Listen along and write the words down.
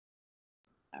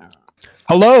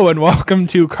Hello and welcome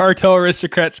to Cartel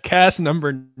Aristocrats cast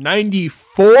number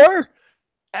 94.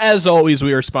 As always,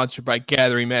 we are sponsored by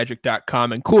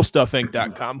GatheringMagic.com and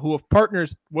CoolStuffInc.com, who have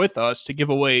partnered with us to give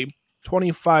away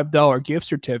 $25 gift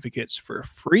certificates for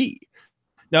free.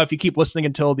 Now, if you keep listening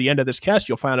until the end of this cast,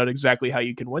 you'll find out exactly how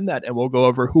you can win that, and we'll go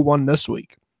over who won this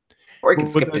week. Or you can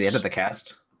skip to the end of the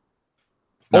cast.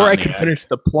 Or I can finish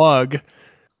the plug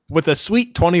with a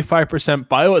sweet 25%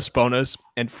 buy list bonus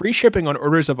and free shipping on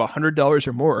orders of $100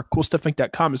 or more.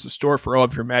 CoolStuffInc.com is the store for all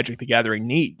of your Magic the Gathering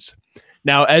needs.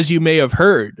 Now, as you may have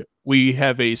heard, we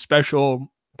have a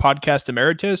special podcast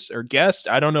emeritus or guest.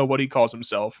 I don't know what he calls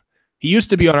himself. He used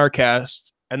to be on our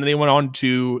cast, and then he went on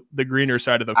to the greener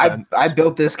side of the fence. I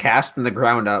built this cast from the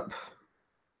ground up.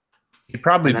 He'd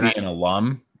probably be an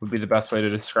alum, would be the best way to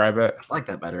describe it. I like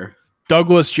that better.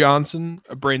 Douglas Johnson,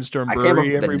 a Brainstorm Brewery, I came up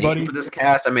with everybody. the name for this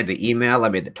cast. I made the email. I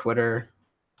made the Twitter.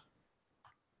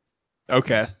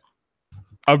 Okay.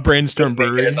 Of Brainstorm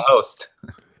Brewery. As a host.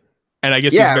 And I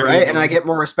guess yeah, right. And I get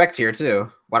more respect here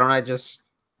too. Why don't I just?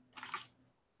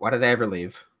 Why did I ever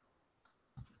leave?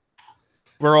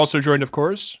 We're also joined, of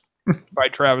course, by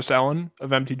Travis Allen of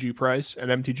MTG Price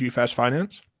and MTG Fast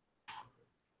Finance.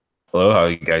 Hello, how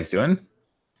are you guys doing?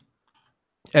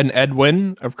 And Ed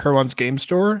Wynn of Kerwan's Game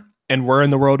Store. And where in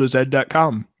the world is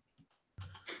Ed.com?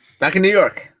 Back in New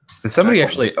York. Does somebody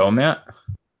actually own that?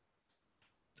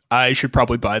 I should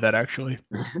probably buy that, actually.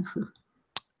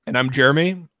 And I'm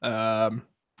Jeremy.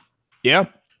 Yeah,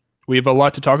 we have a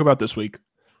lot to talk about this week.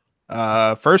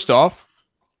 First off,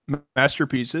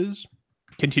 Masterpieces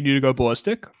continue to go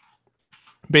ballistic.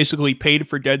 Basically paid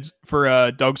for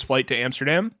Doug's flight to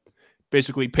Amsterdam.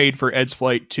 Basically paid for Ed's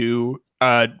flight to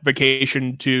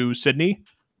vacation to Sydney.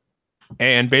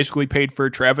 And basically paid for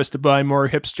Travis to buy more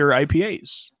hipster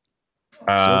IPAs.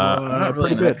 I'm not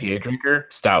really an IPA drinker.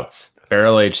 Stouts.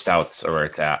 Barrel-aged stouts are where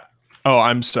it's at. Oh,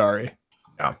 I'm sorry.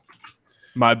 Yeah.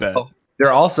 My bad. Oh,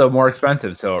 they're also more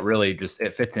expensive, so it really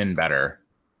it fits in better.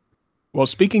 Well,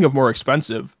 speaking of more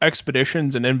expensive,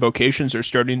 expeditions and invocations are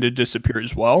starting to disappear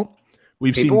as well.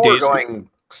 People were going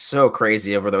so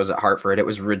crazy over those at Hartford. It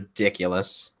was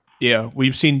ridiculous. Yeah,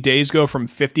 we've seen days go from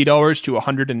 $50 to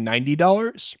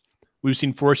 $190. We've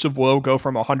seen Force of Will go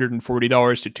from $140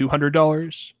 to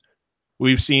 $200.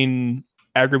 We've seen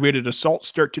Aggravated Assault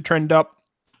start to trend up.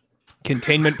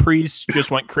 Containment Priest just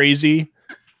went crazy.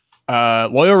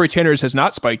 Loyal Retainers has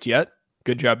not spiked yet.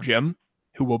 Good job, Jim,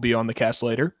 who will be on the cast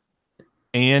later.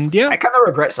 And yeah. I kind of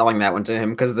regret selling that one to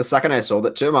him because the second I sold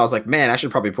it to him, I was like, man, I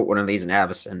should probably put one of these in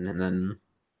Avacyn. And then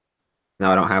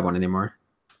now I don't have one anymore.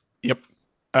 Yep.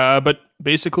 But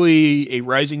basically, a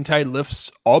rising tide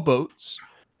lifts all boats.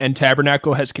 And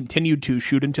Tabernacle has continued to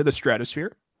shoot into the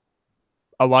stratosphere.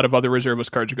 A lot of other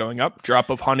reservist cards are going up. Drop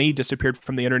of Honey disappeared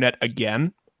from the internet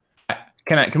again.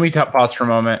 Can we pause for a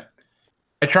moment?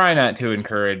 I try not to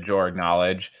encourage or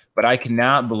acknowledge, but I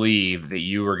cannot believe that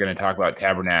you were going to talk about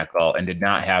Tabernacle and did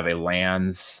not have a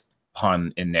lands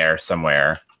pun in there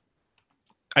somewhere.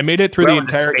 I made it through the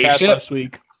entire cast last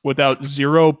week without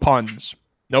 0 puns.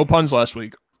 No puns last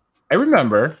week. I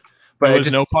remember, but there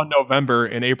was no pun November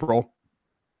and April.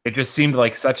 It just seemed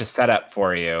like such a setup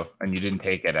for you, and you didn't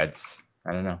take it. I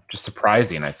don't know, just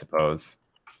surprising, I suppose.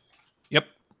 Yep.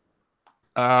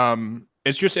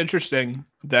 It's just interesting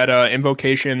that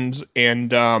invocations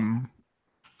and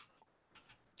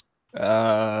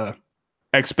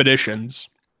expeditions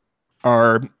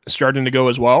are starting to go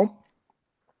as well.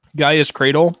 Gaia's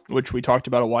Cradle, which we talked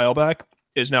about a while back,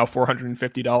 is now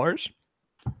 $450.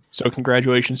 So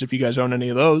congratulations if you guys own any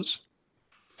of those.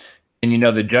 And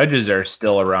the judges are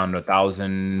still around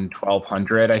 1,000,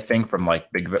 1,200, I think, from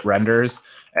like big renders.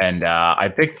 And I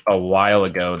picked a while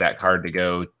ago that card to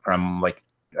go from like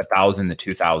 1,000 to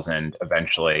 2,000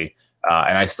 eventually.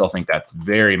 And I still think that's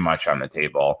very much on the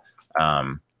table.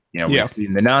 We've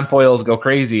seen the non-foils go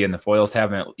crazy and the foils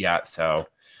haven't yet. So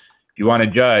if you want to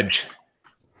judge,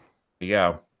 there you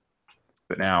go.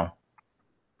 But now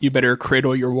you better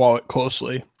cradle your wallet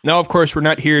closely. Now, of course, we're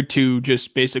not here to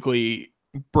just basically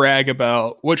brag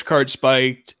about which cards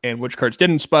spiked and which cards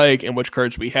didn't spike and which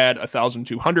cards we had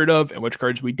 1,200 of and which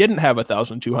cards we didn't have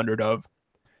 1,200 of.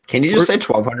 Can you just say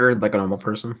 1,200 like a normal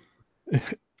person?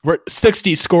 We're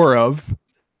 60 score of.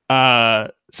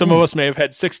 Some of us may have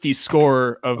had 60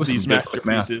 score of these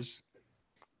masterpieces.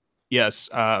 Yes,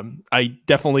 I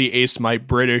definitely aced my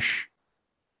British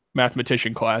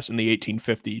mathematician class in the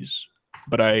 1850s,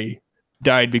 but I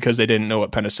died because they didn't know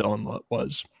what penicillin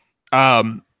was.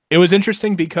 It was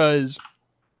interesting because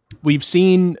we've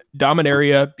seen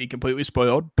Dominaria be completely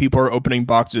spoiled. People are opening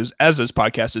boxes as this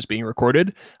podcast is being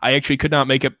recorded. I actually could not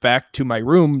make it back to my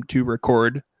room to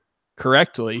record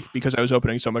correctly because I was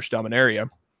opening so much Dominaria.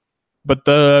 But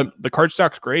the card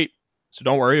stock's great, so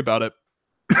don't worry about it.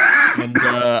 And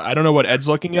I don't know what Ed's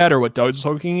looking at or what Doug's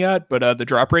looking at, but the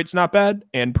drop rate's not bad,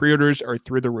 and pre-orders are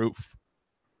through the roof.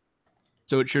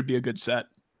 So it should be a good set.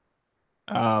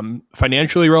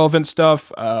 Financially relevant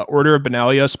stuff. Order of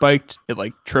Benalia spiked. It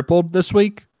like tripled this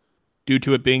week due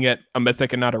to it being at a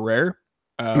mythic and not a rare.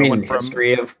 I mean,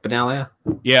 History of Benalia?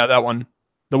 Yeah, that one.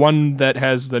 The one that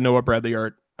has the Noah Bradley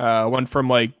art. Went from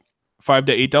like $5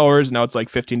 to $8. Now it's like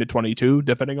 15 to 22,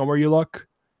 depending on where you look.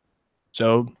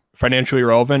 So financially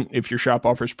relevant. If your shop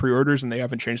offers pre-orders and they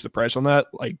haven't changed the price on that,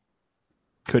 like,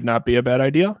 could not be a bad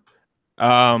idea.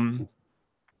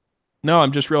 No,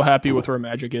 I'm just real happy with where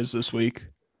Magic is this week.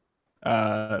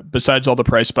 Besides all the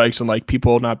price spikes and like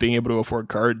people not being able to afford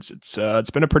cards, it's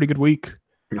been a pretty good week.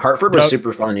 Hartford was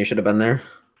super fun. You should have been there.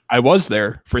 I was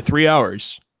there for 3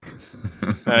 hours.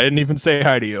 I didn't even say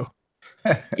hi to you.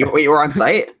 You were on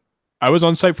site? I was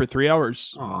on site for 3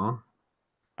 hours. Aw.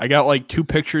 I got like 2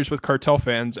 pictures with Cartel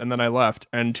fans, and then I left.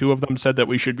 And 2 of them said that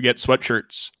we should get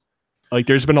sweatshirts. Like,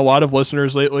 there's been a lot of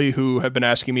listeners lately who have been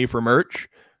asking me for merch.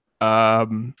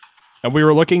 And we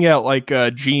were looking at like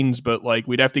jeans, but like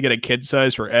we'd have to get a kid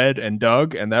size for Ed and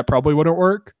Doug, and that probably wouldn't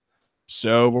work.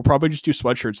 So we'll probably just do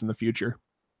sweatshirts in the future.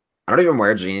 I don't even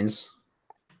wear jeans.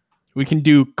 We can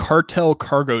do Cartel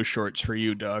cargo shorts for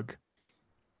you, Doug.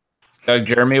 Doug,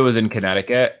 Jeremy was in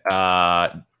Connecticut.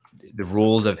 The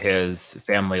rules of his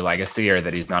family legacy are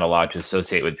that he's not allowed to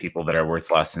associate with people that are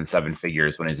worth less than 7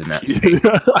 figures when he's in that state.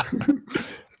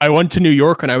 I went to New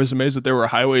York and I was amazed that there were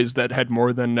highways that had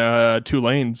more than 2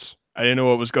 lanes. I didn't know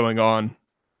what was going on.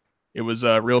 It was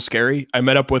real scary. I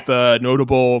met up with a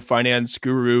notable finance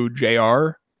guru,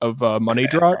 JR, of Money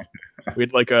Drop. We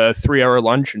had like a 3-hour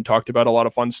lunch and talked about a lot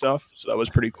of fun stuff. So that was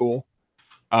pretty cool.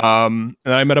 And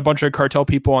I met a bunch of Cartel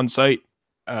people on site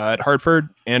at Hartford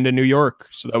and in New York.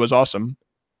 So that was awesome.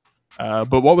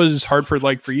 But what was Hartford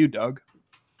like for you, Doug?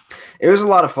 It was a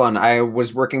lot of fun. I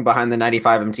was working behind the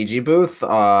 95 MTG booth,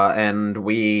 and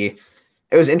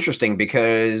it was interesting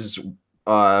because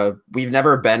we've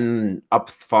never been up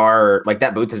far, like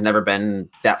that booth has never been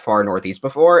that far northeast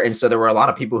before. And so there were a lot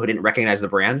of people who didn't recognize the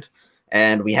brand.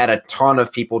 And we had a ton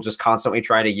of people just constantly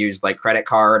trying to use like credit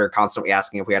card or constantly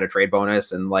asking if we had a trade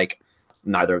bonus. And like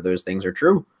neither of those things are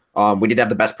true. We did have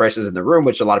the best prices in the room,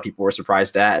 which a lot of people were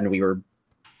surprised at. And we were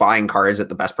buying cards at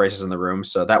the best prices in the room.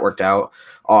 So that worked out.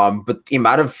 But the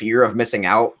amount of fear of missing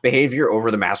out behavior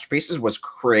over the masterpieces was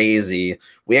crazy.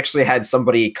 We actually had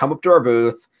somebody come up to our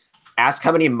booth, ask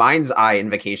how many Mind's Eye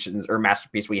invocations or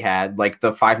masterpiece we had, like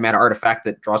the 5-mana artifact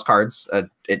that draws cards.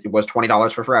 It was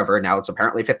 $20 for forever. Now it's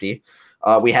apparently $50.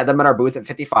 We had them at our booth at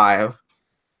 $55.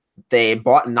 They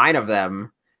bought 9 of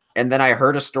them. And then I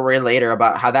heard a story later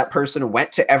about how that person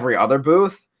went to every other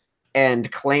booth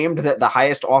and claimed that the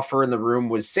highest offer in the room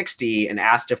was $60 and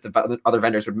asked if the other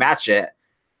vendors would match it.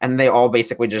 And they all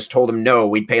basically just told him, no,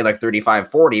 we'd pay like $35,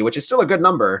 $40, which is still a good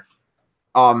number.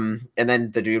 And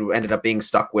then the dude ended up being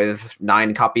stuck with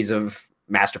 9 copies of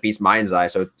Masterpiece Mind's Eye.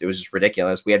 So it was just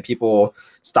ridiculous. We had people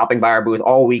stopping by our booth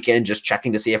all weekend, just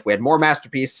checking to see if we had more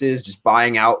masterpieces, just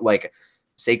buying out like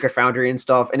Sacred Foundry and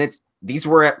stuff. And these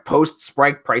were at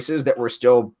post-spike prices that were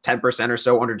still 10% or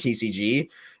so under TCG,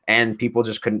 and people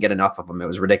just couldn't get enough of them. It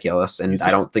was ridiculous. And I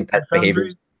don't think that behavior.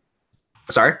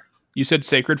 Sorry? You said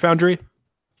Sacred Foundry?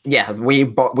 Yeah,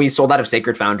 we sold out of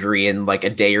Sacred Foundry in like a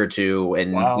day or two,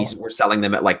 and we were selling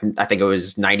them at like, I think it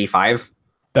was 95.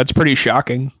 That's pretty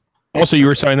shocking. Also, you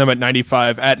were selling them at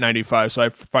 95, so I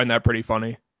find that pretty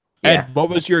funny. Yeah. Ed, what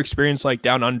was your experience like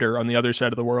down under on the other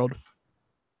side of the world?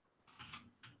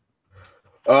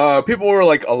 People were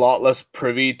like a lot less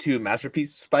privy to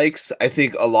masterpiece spikes. I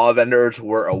think a lot of vendors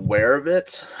were aware of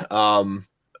it,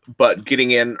 but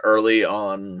getting in early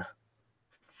on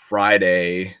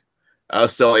Friday, I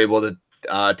was still able to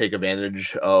take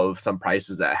advantage of some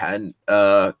prices that hadn't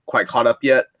quite caught up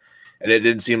yet. And it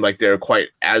didn't seem like they were quite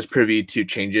as privy to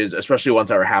changes, especially ones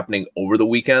that were happening over the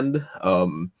weekend.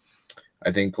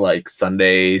 I think like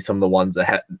Sunday, some of the ones that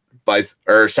had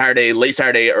Saturday, late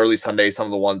Saturday, early Sunday, some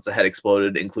of the ones that had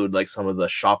exploded include like some of the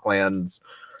Shocklands.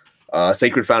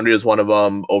 Sacred Foundry is one of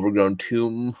them. Overgrown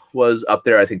Tomb was up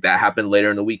there. I think that happened later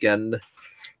in the weekend.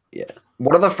 Yeah.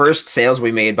 One of the first sales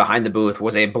we made behind the booth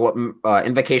was a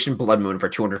Invocation Blood Moon for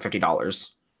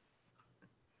 $250.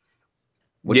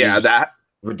 That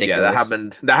ridiculous. Yeah,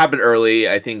 that happened early.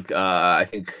 I think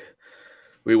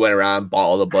we went around, bought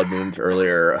all the Blood Moons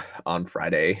earlier on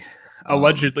Friday.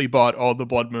 Allegedly bought all the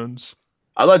Blood Moons.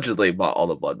 Allegedly bought all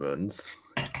the Blood Moons,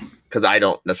 because I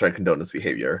don't necessarily condone this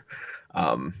behavior.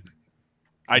 But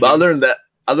other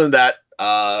than that,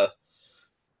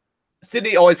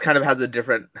 Sydney always kind of has a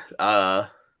different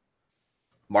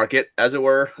market, as it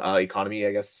were, economy.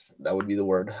 I guess that would be the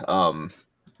word.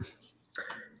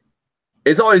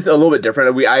 It's always a little bit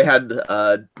different. I had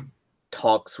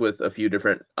talks with a few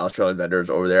different Australian vendors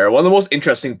over there. One of the most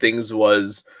interesting things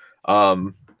was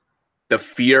the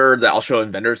fear that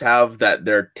Australian vendors have that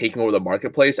they're taking over the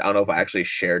marketplace. I don't know if I actually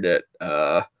shared it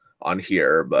on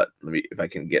here, but let me, if I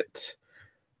can get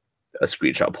a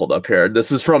screenshot pulled up here.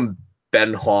 This is from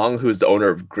Ben Huang, who's the owner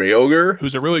of Grey Ogre.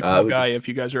 Who's a really cool guy if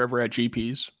you guys are ever at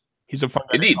GPs. He's a fun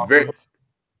guy. Indeed,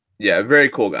 very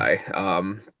cool guy.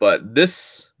 But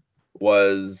this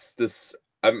was this.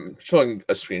 I'm showing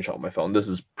a screenshot on my phone. This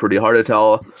is pretty hard to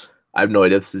tell. I have no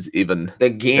idea if this is even the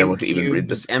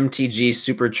GameCube's MTG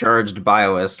Supercharged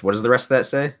Bioist. What does the rest of that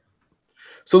say?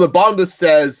 So the bottom of this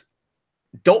says,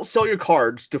 "Don't sell your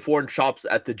cards to foreign shops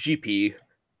at the GP.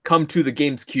 Come to the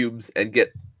GameCubes and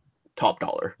get top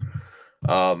dollar."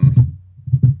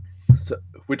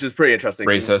 Which is pretty interesting.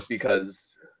 Racist.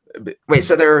 Because wait,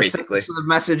 so the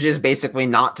message is basically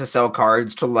not to sell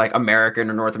cards to like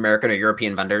American or North American or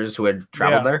European vendors who had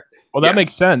traveled there. Well, that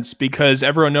makes sense because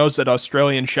everyone knows that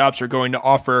Australian shops are going to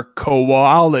offer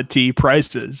quality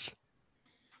prices.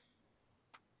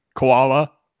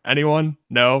 Koala? Anyone?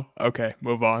 No? Okay,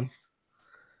 move on.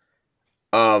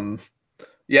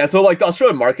 Yeah, so like the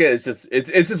Australian market is just it's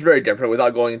just very different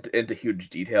without going into huge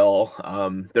detail.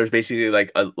 There's basically like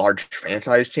a large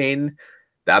franchise chain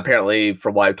that apparently,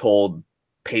 from what I've told,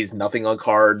 pays nothing on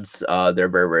cards. They're a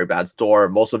very, very bad store.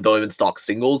 Most of them don't even stock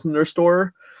singles in their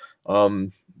store.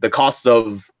 The cost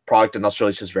of product in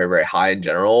Australia is just very, very high in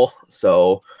general.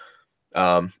 So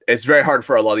it's very hard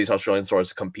for a lot of these Australian stores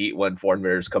to compete when foreign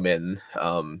vendors come in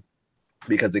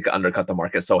because they can undercut the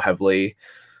market so heavily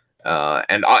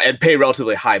and pay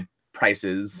relatively high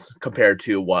prices compared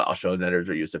to what Australian vendors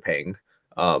are used to paying.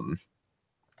 It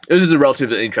was a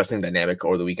relatively interesting dynamic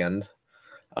over the weekend.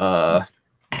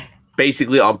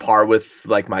 Basically on par with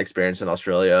like my experience in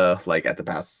Australia, like at the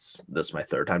past, this is my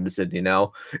third time to Sydney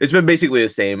now. It's been basically the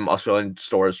same. Australian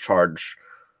stores charge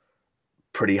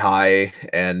pretty high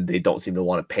and they don't seem to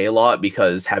want to pay a lot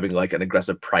because having like an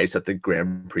aggressive price at the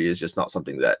Grand Prix is just not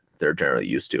something that they're generally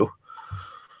used to.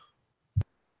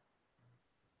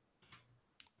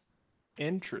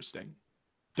 Interesting.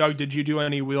 Doug, did you do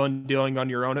any wheeling dealing on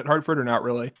your own at Hartford or not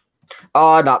really?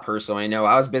 Not personally. No,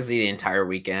 I was busy the entire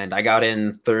weekend. I got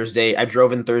in Thursday. I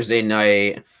drove in Thursday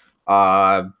night,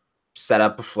 set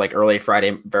up like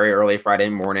very early Friday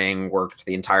morning, worked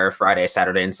the entire Friday,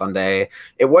 Saturday, and Sunday.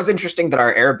 It was interesting that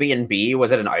our Airbnb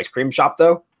was at an ice cream shop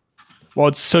though. Well,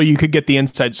 it's so you could get the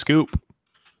inside scoop.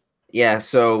 Yeah,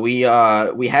 so we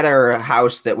had our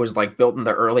house that was like built in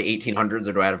the early 1800s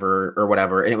or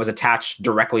whatever, and it was attached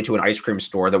directly to an ice cream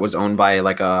store that was owned by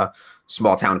like a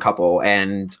small town couple,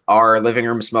 and our living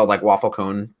room smelled like waffle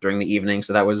cone during the evening,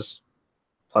 so that was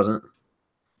pleasant.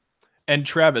 And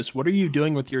Travis, what are you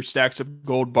doing with your stacks of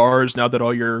gold bars now that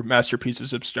all your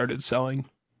masterpieces have started selling?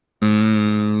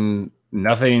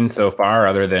 Nothing so far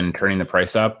other than turning the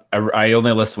price up. I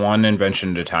only list one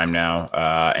invention at a time now,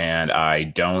 and I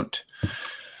don't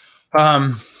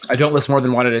list more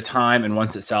than one at a time. And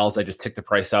once it sells, I just tick the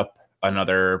price up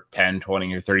another 10,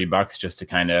 20, or $30 just to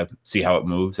kind of see how it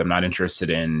moves. I'm not interested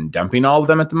in dumping all of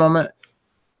them at the moment.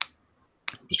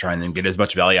 Just trying to get as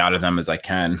much value out of them as I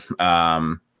can.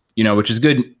 Which is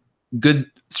good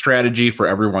strategy for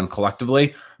everyone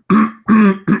collectively.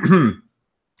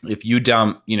 If you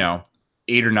dump,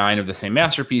 8 or 9 of the same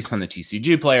masterpiece on the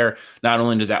TCG player, not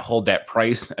only does that hold that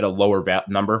price at a lower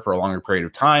number for a longer period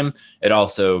of time, it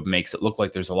also makes it look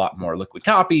like there's a lot more liquid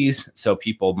copies, so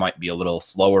people might be a little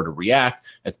slower to react.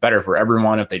 It's better for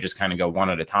everyone if they just kind of go one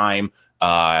at a time.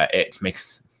 It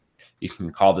makes, you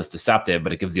can call this deceptive,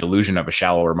 but it gives the illusion of a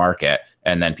shallower market,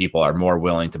 and then people are more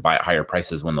willing to buy at higher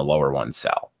prices when the lower ones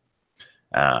sell.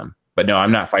 But no,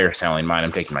 I'm not fire selling mine.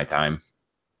 I'm taking my time.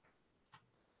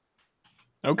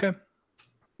 Okay.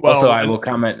 Well, also, I will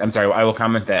comment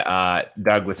that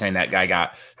Doug was saying that guy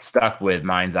got stuck with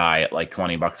Mind's Eye at like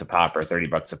 $20 a pop or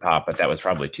 $30 a pop, but that was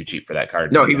probably too cheap for that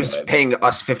card. No, he was paying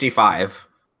us $55.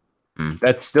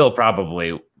 That's still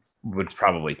probably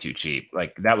too cheap.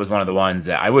 Like that was one of the ones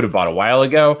that I would have bought a while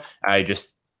ago. I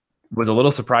just was a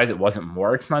little surprised it wasn't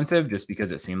more expensive, just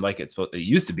because it seemed like it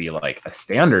used to be like a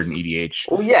standard in EDH.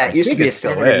 Well, yeah, it used to be a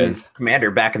standard in Commander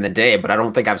back in the day, but I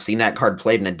don't think I've seen that card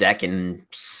played in a deck in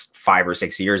 5 or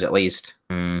 6 years at least.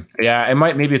 Yeah,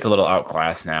 maybe it's a little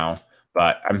outclassed now,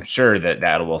 but I'm sure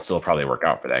that will still probably work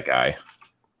out for that guy.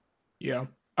 Yeah.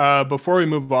 Before we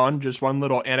move on, just one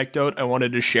little anecdote I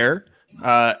wanted to share.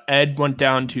 Ed went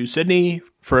down to Sydney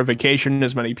for a vacation,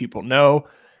 as many people know,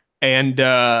 and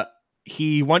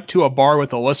he went to a bar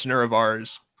with a listener of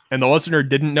ours, and the listener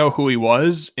didn't know who he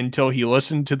was until he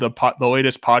listened to the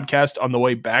latest podcast on the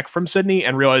way back from Sydney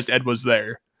and realized Ed was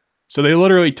there. So they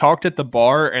literally talked at the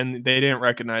bar, and they didn't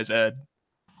recognize Ed.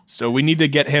 So we need to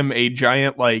get him a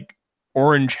giant, like,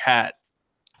 orange hat,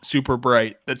 super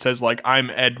bright, that says, like, I'm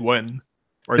Ed Wynn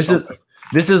or something.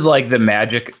 This is like the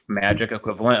magic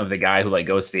equivalent of the guy who like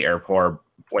goes to the airport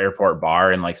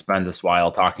bar and like spends this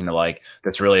while talking to like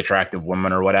this really attractive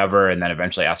woman or whatever, and then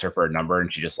eventually asks her for a number,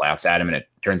 and she just laughs at him, and it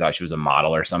turns out she was a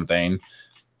model or something.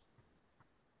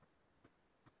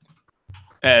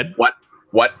 Ed, what?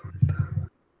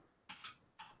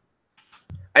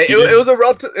 It was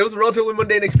a relatively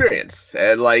mundane experience,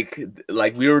 and like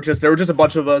there were just a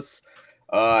bunch of us.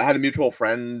 I had a mutual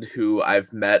friend who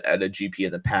I've met at a GP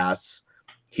in the past.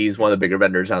 He's one of the bigger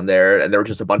vendors down there, and there were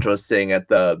just a bunch of us sitting at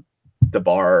the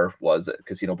bar. Was it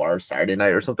casino bar Saturday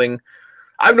night or something?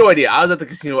 I have no idea. I was at the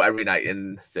casino every night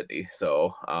in Sydney,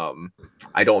 so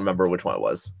I don't remember which one it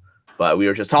was. But we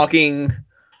were just talking.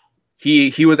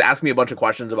 He was asking me a bunch of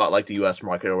questions about like the U.S.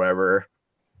 market or whatever.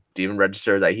 Didn't even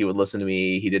register that he would listen to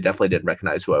me. He definitely didn't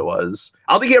recognize who I was.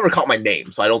 I don't think he ever caught my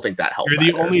name, so I don't think that helped.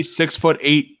 You're the only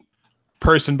 6'8"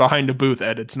 person behind a booth,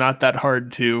 Ed. It's not that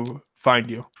hard to find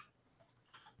you.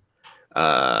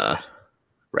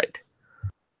 Right.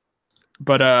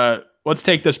 But let's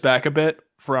take this back a bit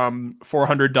from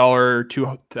 $400 to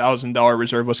 $1,000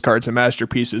 reserveless cards and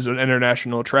masterpieces and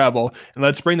international travel, and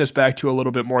let's bring this back to a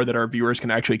little bit more that our viewers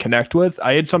can actually connect with.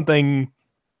 I had something.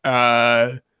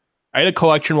 I had a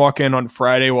collection walk in on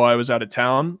Friday while I was out of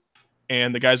town,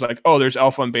 and the guy's like, "Oh, there's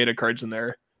alpha and beta cards in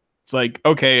there." It's like,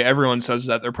 okay, everyone says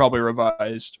that. They're probably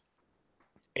revised.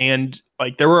 And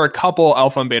like there were a couple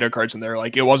alpha and beta cards in there.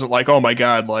 Like it wasn't like, oh my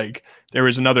God, like there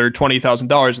was another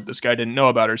 $20,000 that this guy didn't know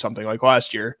about or something like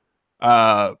last year.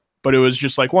 But it was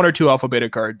just like 1 or 2 alpha beta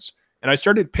cards. And I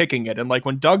started picking it. And like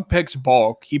when Doug picks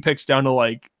bulk, he picks down to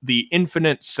like the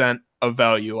infinite cent of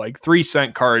value. Like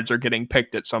 3-cent cards are getting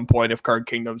picked at some point if Card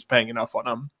Kingdom's paying enough on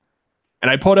them. And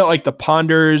I pulled out like the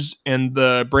ponders and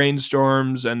the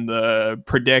brainstorms and the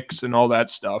predicts and all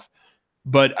that stuff.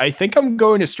 But I think I'm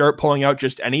going to start pulling out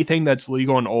just anything that's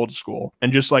legal and old school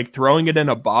and just like throwing it in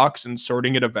a box and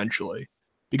sorting it eventually.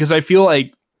 Because I feel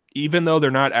like even though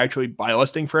they're not actually buy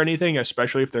listing for anything,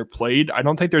 especially if they're played, I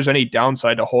don't think there's any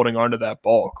downside to holding on to that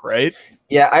bulk, right?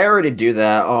 Yeah, I already do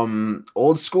that.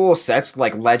 Old school sets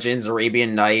like Legends,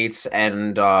 Arabian Nights,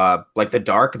 and like the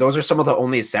Dark, those are some of the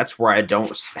only sets where I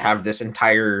don't have this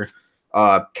entire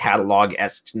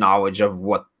catalog-esque knowledge of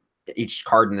what each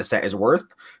card in the set is worth.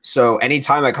 So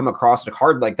anytime I come across a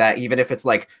card like that, even if it's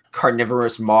like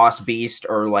Carnivorous Moss Beast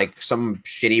or like some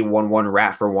shitty 1/1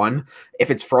 rat for 1, if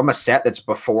it's from a set that's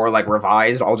before like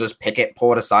revised, I'll just pick it,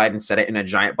 pull it aside, and set it in a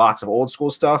giant box of old school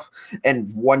stuff.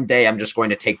 And one day I'm just going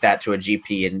to take that to a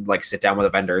GP and like sit down with a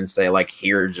vendor and say like,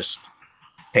 here, just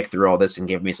pick through all this and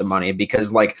give me some money,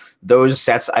 because like those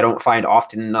sets I don't find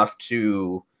often enough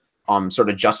to sort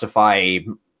of justify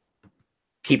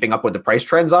keeping up with the price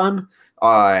trends on,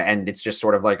 and it's just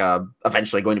sort of like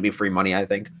eventually going to be free money, I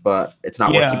think, but it's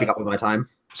not worth keeping up with my time.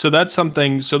 So that's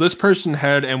something. So this person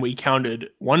had, and we counted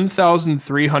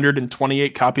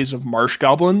 1,328 copies of Marsh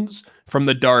Goblins from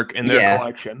the Dark in their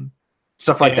collection.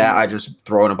 Stuff like that, I just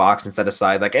throw in a box and set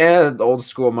aside. Like, the old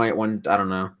school might want, I don't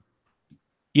know.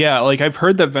 Yeah, like I've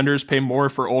heard that vendors pay more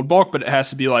for old bulk, but it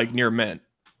has to be like near mint,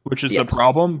 which is the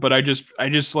problem. But I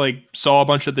just like saw a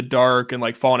bunch of the Dark and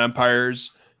like Fallen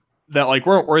Empires that like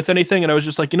weren't worth anything, and I was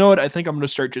just like, you know what? I think I'm going to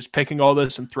start just picking all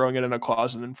this and throwing it in a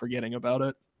closet and forgetting about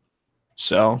it.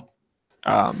 So,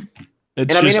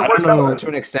 it's it works out to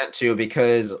an extent too,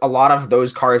 because a lot of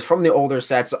those cards from the older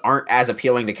sets aren't as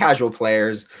appealing to casual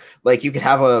players. Like you could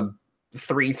have a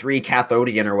 3/3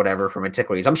 Cathodian or whatever from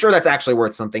Antiquities. I'm sure that's actually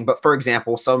worth something. But for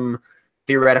example, some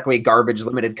theoretically garbage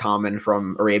limited common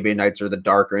from Arabian Nights or the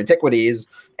Dark or Antiquities,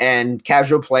 and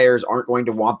casual players aren't going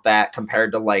to want that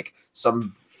compared to like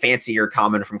some fancier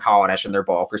common from Kaladesh in their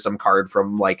bulk, or some card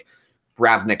from like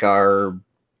Ravnica or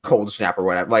Cold Snap or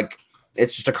whatever. Like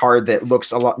it's just a card that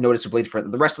looks a lot noticeably different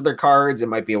than the rest of their cards. It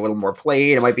might be a little more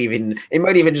played. It might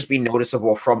even just be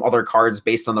noticeable from other cards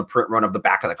based on the print run of the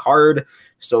back of the card.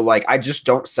 So like I just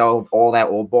don't sell all that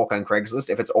old bulk on Craigslist.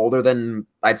 If it's older than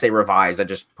I'd say revised, I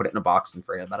just put it in a box and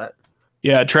forget about it.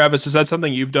 Yeah, Travis, is that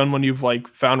something you've done when you've like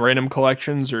found random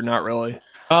collections, or not really?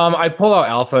 I pull out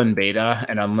alpha and beta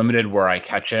and unlimited where I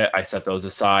catch it. I set those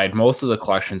aside. Most of the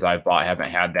collections I've bought haven't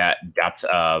had that depth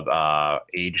of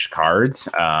aged cards.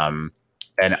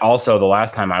 And also, the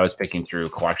last time I was picking through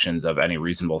collections of any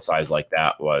reasonable size like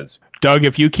that was... Doug,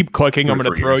 if you keep clicking, I'm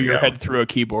going to throw your head through a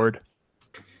keyboard.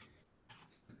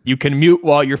 You can mute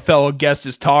while your fellow guest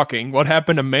is talking. What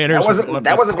happened to manners?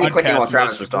 That wasn't me clicking while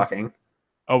Travis was talking.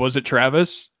 Oh, was it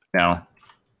Travis? No.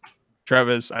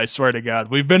 Travis, I swear to God,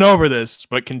 we've been over this,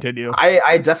 but continue.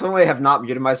 I definitely have not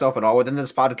muted myself at all within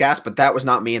this podcast, but that was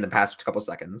not me in the past couple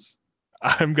seconds.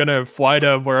 I'm gonna fly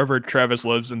to wherever Travis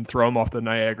lives and throw him off the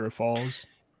Niagara Falls.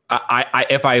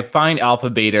 If I find Alpha,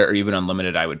 Beta, or even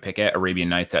Unlimited, I would pick it. Arabian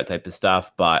Nights, that type of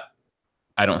stuff, but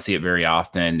I don't see it very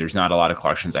often. There's not a lot of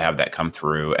collections I have that come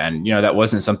through. And, that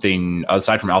wasn't something,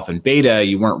 aside from Alpha and Beta,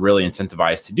 you weren't really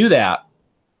incentivized to do that,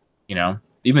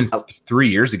 even 3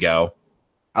 years ago.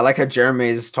 I like how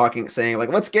Jeremy's saying, like,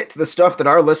 let's get to the stuff that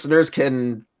our listeners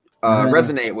can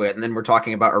resonate with. And then we're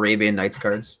talking about Arabian Nights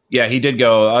cards. Yeah, he did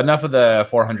go, enough of the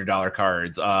 $400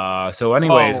 cards. So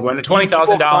anyways, when a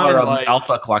 $20,000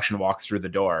 Alpha collection walks through the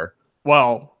door.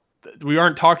 Well, we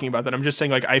aren't talking about that. I'm just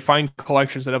saying, like, I find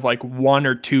collections that have like 1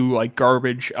 or 2 like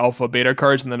garbage Alpha Beta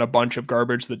cards and then a bunch of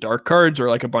garbage the dark cards, or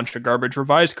like a bunch of garbage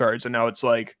revised cards. And now it's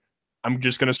like, I'm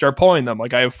just going to start pulling them.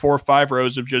 Like, I have 4 or 5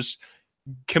 rows of just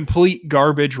complete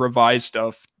garbage revised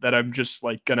stuff that I'm just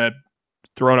like going to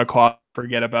throw in a closet,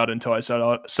 forget about until I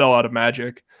sell out of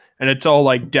Magic. And it's all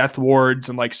like Death Wards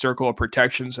and like Circle of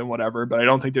Protections and whatever. But I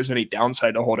don't think there's any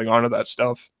downside to holding on to that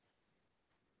stuff.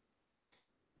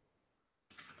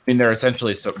 I mean, they're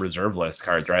essentially reserve list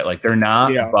cards, right? Like, they're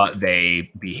not, but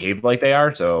they behave like they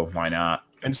are, so why not?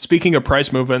 And speaking of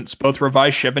price movements, both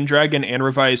revised Shivan Dragon and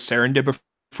revised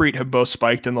Serendipity have both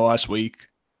spiked in the last week.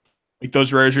 Like,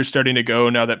 those rares are starting to go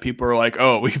now that people are like,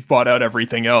 oh, we've bought out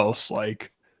everything else.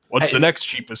 Like, what's the next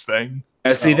cheapest thing?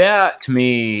 See, that to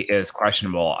me is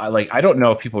questionable. I don't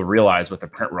know if people realize what the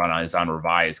print run is on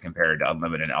revised compared to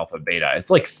Unlimited and Alpha Beta.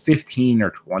 It's like 15 or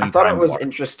 20. I thought it was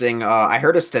interesting. I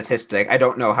heard a statistic. I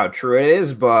don't know how true it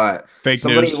is, but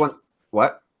somebody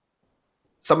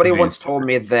once told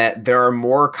me that there are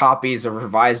more copies of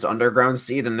Revised Underground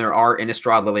Sea than there are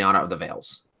Innistrad Liliana of the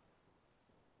Veils.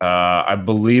 I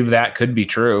believe that could be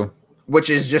true. Which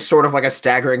is just sort of like a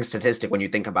staggering statistic when you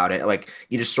think about it. Like,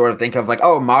 you just sort of think of like,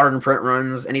 oh, modern print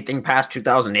runs, anything past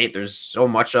 2008, there's so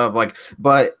much of like,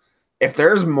 but if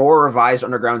there's more Revised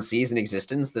Underground Seas in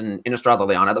existence than Innistrad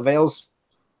Liliana of the Veils,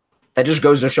 that just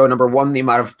goes to show, number one, the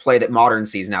amount of play that modern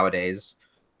sees nowadays.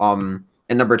 And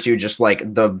number two, just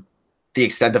like the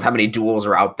extent of how many duels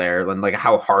are out there and like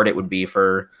how hard it would be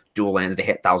for dual lands to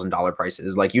hit $1,000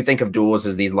 prices. Like, you think of duels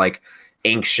as these like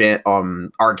ancient,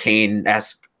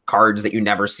 arcane-esque cards that you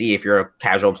never see if you're a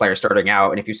casual player starting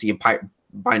out. And if you see a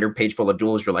binder page full of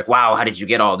duels, you're like, wow, how did you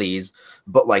get all these?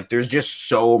 But like, there's just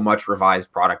so much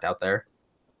revised product out there.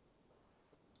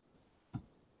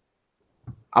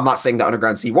 I'm not saying the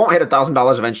Underground Sea won't hit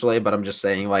 $1,000 eventually, but I'm just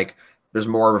saying, like, there's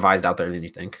more revised out there than you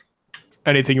think.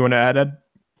 Anything you want to add, Ed?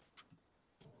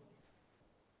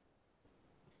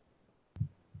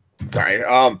 Sorry.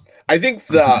 I think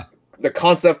the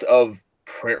concept of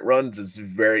print runs is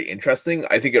very interesting.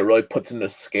 I think it really puts into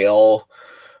scale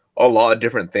a lot of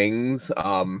different things.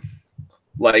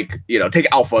 Like, take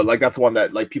Alpha. Like, that's one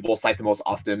that like people cite the most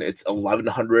often. It's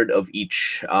 1,100 of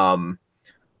each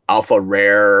Alpha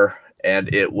rare,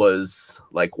 and it was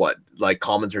like what? Like,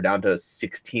 commons are down to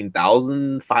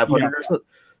 16,500 or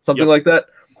something like that.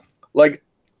 Like,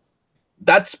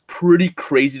 that's pretty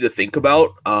crazy to think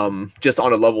about. Just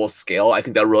on a level of scale, I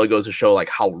think that really goes to show like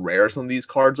how rare some of these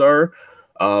cards are.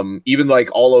 Even like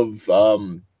all of,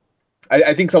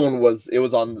 I think it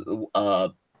was on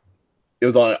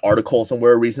an article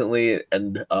somewhere recently,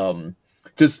 and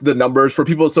just the numbers for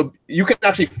people. So you can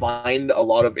actually find a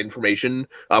lot of information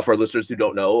for listeners who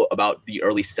don't know about the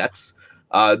early sets.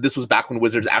 This was back when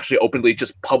Wizards actually openly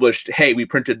just published, hey, we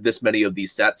printed this many of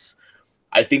these sets.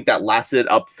 I think that lasted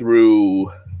up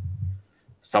through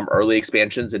some early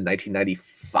expansions in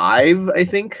 1995, I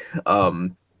think.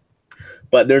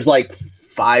 But there's like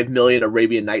 5 million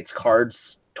Arabian Nights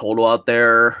cards total out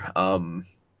there.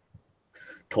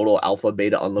 Total Alpha,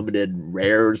 Beta, Unlimited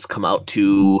rares come out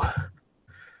to,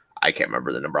 I can't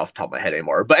remember the number off the top of my head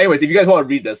anymore. But anyways, if you guys want to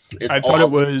read this, I thought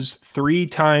it was 3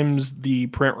 times the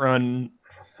print run.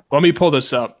 Let me pull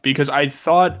this up because I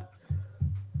thought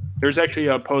there's actually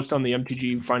a post on the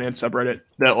MTG Finance subreddit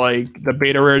that like the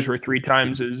beta rares were 3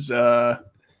 times as common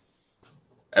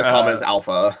as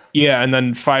Alpha. Yeah, and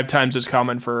then 5 times as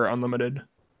common for Unlimited.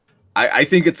 I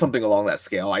think it's something along that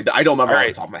scale. I don't remember off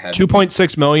the top of my head.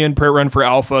 2.6 million print run for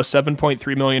Alpha,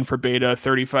 7.3 million for Beta,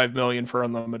 35 million for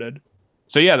Unlimited.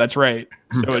 So yeah, that's right.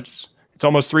 So it's It's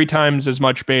almost 3 times as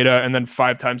much beta and then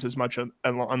 5 times as much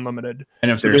unlimited. And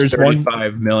if So there's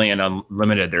 35 million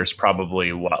unlimited, there's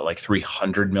probably what, like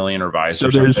 300 million revised so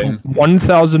or there's something.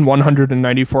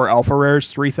 1,194 alpha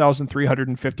rares,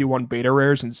 3,351 beta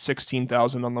rares, and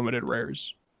 16,000 unlimited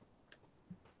rares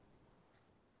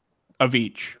of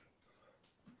each.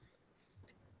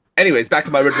 Anyways, back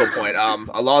to my original point.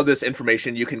 A lot of this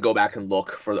information you can go back and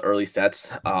look for the early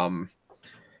sets.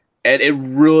 And it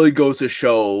really goes to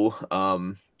show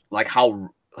like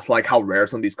how rare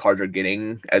some of these cards are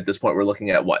getting at this point. We're looking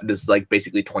at what this is, like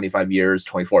basically 25 years,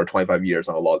 24 or 25 years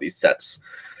on a lot of these sets.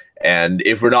 And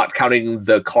if we're not counting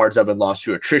the cards that have been lost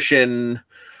to attrition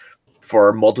for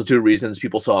a multitude of reasons,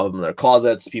 people still have them in their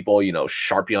closets, people,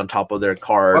 Sharpie on top of their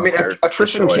cards. Well, I mean,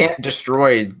 attrition can't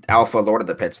destroy Alpha Lord of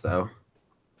the Pits, though.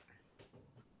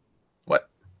 What?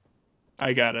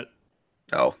 I got it.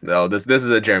 Oh no, this is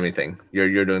a Jeremy thing.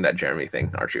 You're doing that Jeremy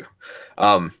thing, aren't you?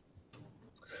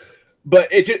 But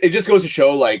it just goes to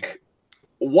show, like,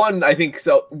 one, I think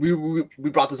so. We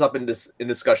brought this up in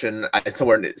discussion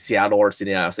somewhere in Seattle or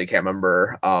Sydney. I honestly can't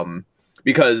remember.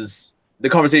 Because the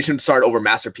conversation started over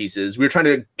masterpieces. We were trying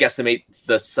to guesstimate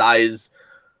the size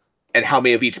and how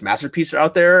many of each masterpiece are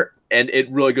out there, and it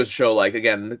really goes to show, like,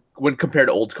 again, when compared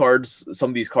to old cards, some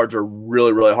of these cards are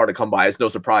really, really hard to come by. It's no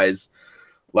surprise,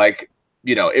 like.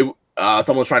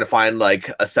 Someone was trying to find like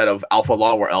a set of Alpha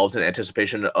Longwar Elves in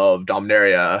anticipation of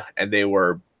Dominaria, and they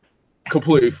were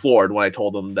completely floored when I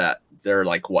told them that they're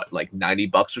like what, like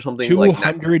 $90 or something,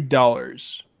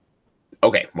 $200.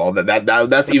 Okay, well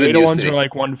that's the even. Beta ones are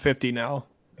like $150 now.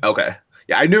 Okay,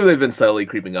 yeah, I knew they've been steadily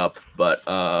creeping up, but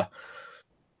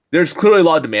there's clearly a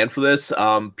lot of demand for this.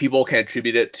 People can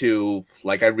attribute it to,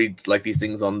 like, I read like these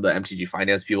things on the MTG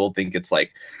Finance. People think it's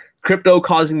like crypto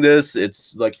causing this.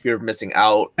 It's like fear of missing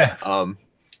out,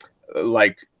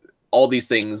 like all these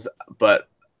things. But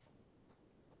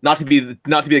not to be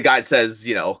the guy that says,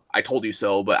 I told you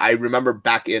so. But I remember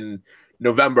back in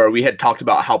November we had talked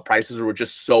about how prices were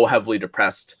just so heavily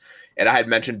depressed, and I had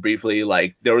mentioned briefly,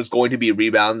 like, there was going to be a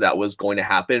rebound that was going to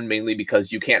happen, mainly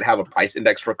because you can't have a price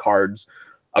index for cards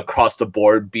across the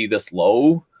board be this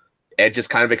low and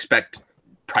just kind of expect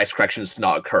price corrections to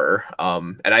not occur.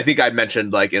 And I think I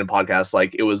mentioned, like, in a podcast,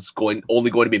 like, it was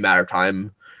only going to be a matter of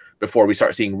time before we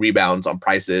start seeing rebounds on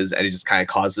prices, and it just kind of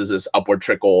causes this upward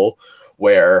trickle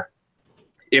where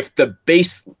if the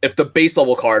base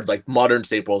level cards like Modern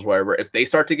staples, wherever, if they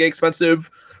start to get expensive,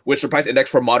 which the price index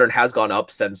for Modern has gone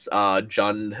up since since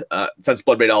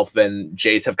Bloodbraid Elf and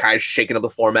Jace have kind of shaken up the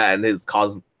format and has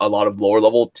caused a lot of lower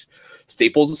level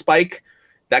staples to spike.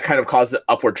 That kind of causes an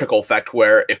upward trickle effect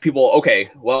where if people, okay,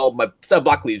 well, my set of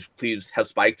Black Cleaves have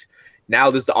spiked. Now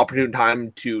there's the opportune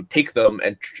time to take them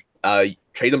and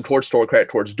trade them towards store credit,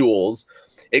 towards duels.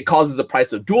 It causes the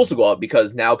price of duels to go up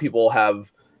because now people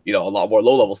have, a lot more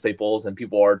low-level staples, and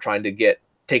people are trying to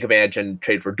take advantage and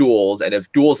trade for duels. And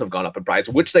if duels have gone up in price,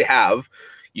 which they have,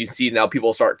 you see now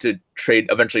people start to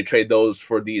eventually trade those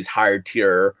for these higher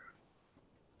tier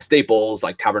staples,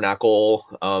 like Tabernacle,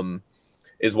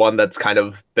 is one that's kind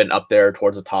of been up there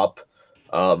towards the top.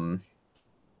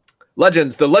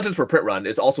 Legends for print run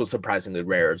is also surprisingly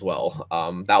rare as well.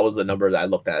 That was the number that I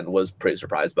looked at and was pretty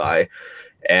surprised by.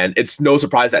 And it's no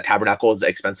surprise that Tabernacle is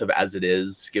expensive as it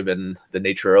is, given the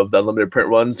nature of the unlimited print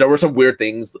runs. There were some weird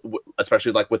things,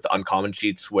 especially like with the uncommon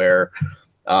sheets, where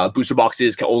booster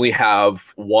boxes can only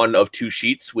have one of 2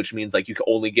 sheets, which means like you can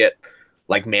only get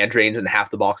like mana drains in half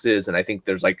the boxes. And I think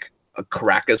there's like a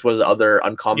Caracas was the other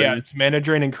uncommon. Yeah, it's Mana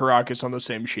Drain and Caracas on the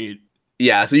same sheet.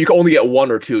 Yeah, so you can only get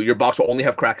 1 or 2. Your box will only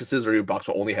have Caracases, or your box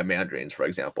will only have Mana Drains, for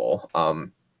example.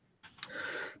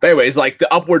 But anyways, like,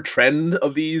 the upward trend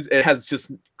of these, it has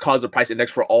just caused the price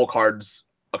index for all cards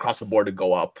across the board to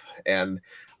go up. And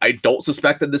I don't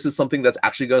suspect that this is something that's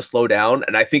actually going to slow down.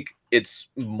 And I think it's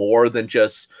more than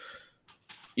just,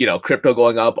 crypto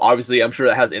going up. Obviously, I'm sure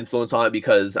that has influence on it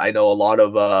because I know a lot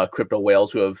of crypto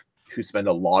whales who spend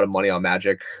a lot of money on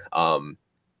Magic.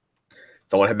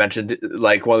 Someone had mentioned,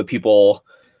 like, one of the people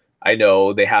I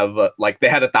know, they have they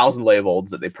had 1,000 Leovolds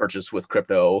that they purchased with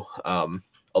crypto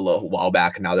a little while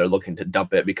back, and now they're looking to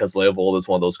dump it because Leovold is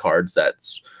one of those cards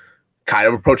that's kind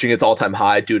of approaching its all-time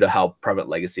high due to how prevalent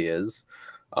Legacy is.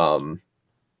 And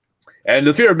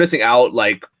the fear of missing out,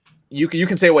 like, you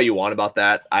can say what you want about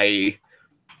that. I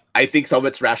think some of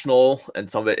it's rational and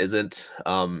some of it isn't.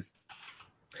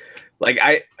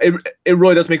 It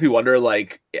really does make me wonder,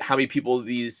 like, how many of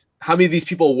these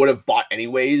people would have bought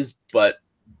anyways, but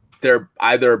they're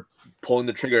either pulling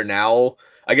the trigger now,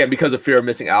 again, because of fear of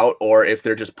missing out, or if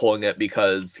they're just pulling it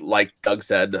because, like Doug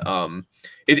said,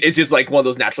 it's just like one of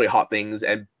those naturally hot things,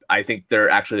 and I think there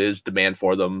actually is demand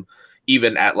for them,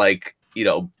 even at like, you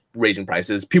know, raising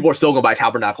prices. People are still going to buy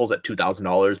Tabernacles at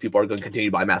 $2,000. People are going to continue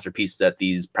to buy Masterpieces at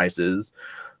these prices.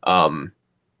 And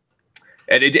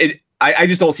I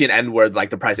just don't see an end where like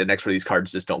the price index for these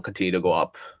cards just don't continue to go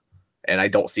up. And I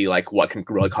don't see like what can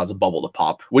really cause a bubble to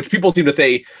pop, which people seem to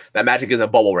say that Magic is a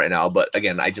bubble right now. But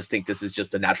again, I just think this is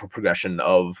just a natural progression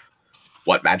of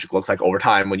what Magic looks like over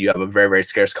time when you have a very, very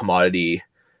scarce commodity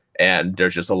and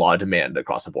there's just a lot of demand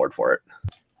across the board for it.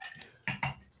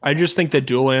 I just think that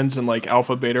dual lands and like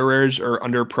alpha beta rares are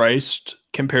underpriced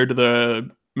compared to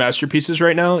the masterpieces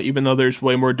right now, even though there's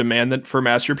way more demand for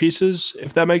masterpieces,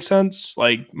 if that makes sense.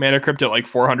 Like Mana Crypt at like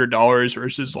 $400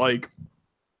 versus like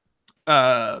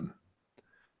a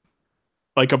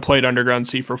Played Underground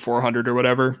Sea for 400 or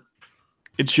whatever.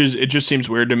 It just seems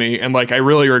weird to me. And like I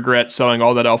really regret selling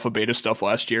all that alpha beta stuff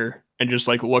last year and just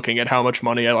like looking at how much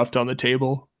money I left on the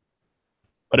table.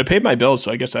 But it paid my bills,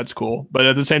 so I guess that's cool. But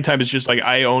at the same time, it's just like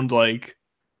I owned like,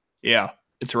 yeah,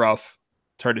 it's rough.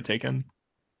 It's hard to take in.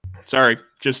 Sorry,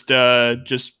 just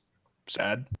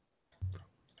sad.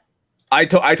 I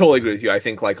totally agree with you. I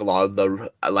think like a lot of the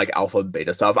like alpha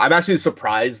beta stuff. I'm actually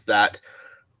surprised that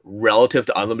relative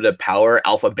to unlimited power,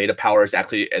 alpha beta power is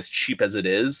actually as cheap as it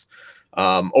is.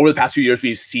 Over the past few years,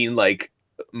 we've seen like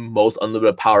most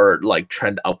unlimited power like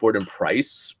trend upward in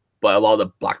price, but a lot of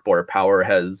the black border power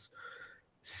has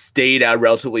stayed at a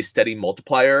relatively steady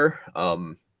multiplier,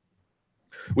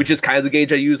 which is kind of the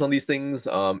gauge I use on these things.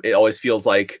 It always feels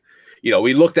like, you know,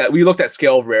 we looked at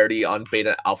scale of rarity on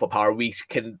beta alpha power. We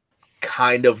can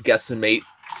kind of guesstimate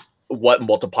what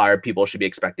multiplier people should be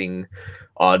expecting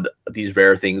on these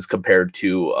rare things compared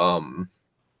to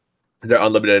their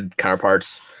unlimited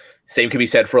counterparts. Same can be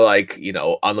said for like, you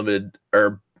know, unlimited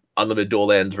dual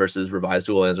lands versus revised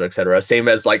dual lands, or etc. Same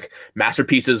as like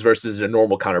masterpieces versus their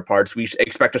normal counterparts. We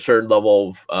expect a certain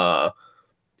level of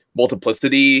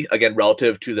multiplicity, again,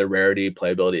 relative to their rarity,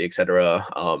 playability, etc.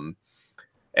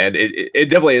 And it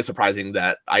definitely is surprising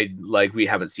that we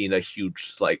haven't seen a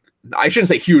huge, like, I shouldn't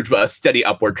say huge, but a steady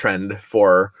upward trend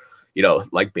for, you know,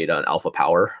 like beta and alpha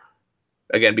power.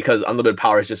 Again, because unlimited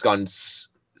power has just gone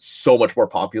so much more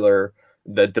popular.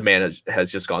 The demand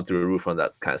has just gone through the roof on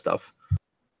that kind of stuff.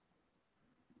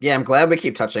 Yeah, I'm glad we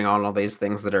keep touching on all these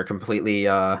things that are completely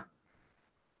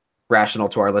rational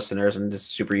to our listeners and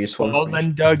just super useful. Well,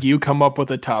 then, Doug, you come up with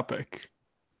a topic.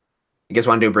 You guys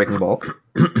want to do Breaking Bulk?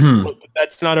 Well,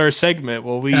 that's not our segment.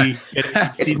 Will we get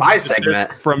It's my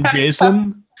segment. From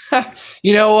Jason?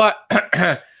 You know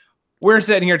what? We're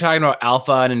sitting here talking about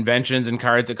alpha and inventions and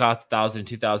cards that cost $1,000,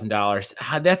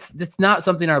 $2,000. That's not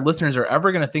something our listeners are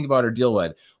ever going to think about or deal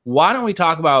with. Why don't we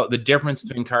talk about the difference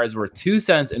between cards worth 2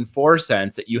 cents and 4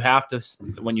 cents that you have to,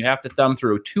 when you have to thumb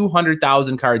through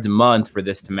 200,000 cards a month for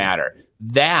this to matter?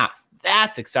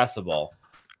 That's accessible.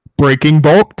 Breaking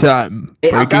Bulk time.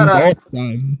 I've got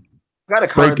a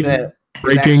card that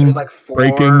is actually like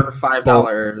 $4 or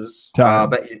 $5.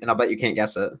 I'll bet you can't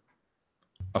guess it.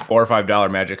 A $4 or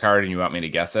 $5 Magic card, and you want me to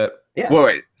guess it? Yeah.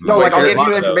 Wait. No, like I'll give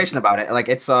you information about it. Like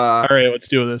it's all right, let's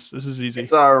do this. This is easy.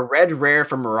 It's a red rare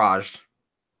from Mirage.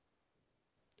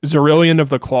 Zerillion of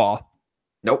the Claw.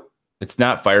 Nope. It's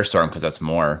not Firestorm because that's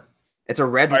more. It's a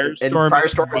red.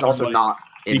 Firestorm is also not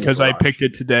because I picked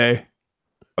it today.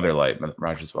 Weatherlight.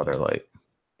 Mirage's Weatherlight.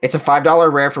 It's a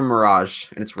 $5 rare from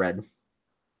Mirage, and it's red.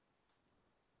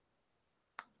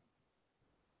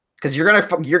 Because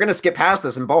you're gonna skip past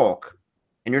this in bulk,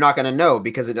 and you're not gonna know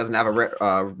because it doesn't have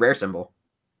a rare symbol.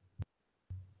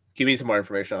 Give me some more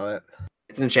information on it.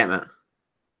 It's an enchantment.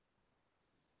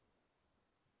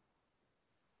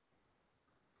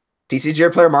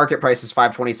 TCG player market price is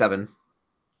 $5.27.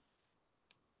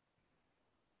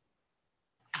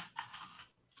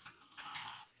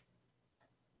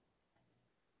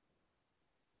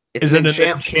 Is it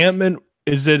an enchantment?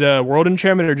 Is it a world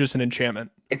enchantment or just an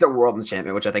enchantment? It's a world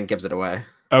enchantment, which I think gives it away.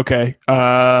 Okay.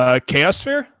 Chaos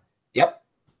Sphere? Yep.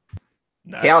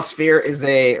 Nice. Chaos Sphere is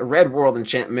a red world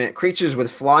enchantment. Creatures with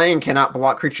flying cannot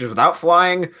block creatures without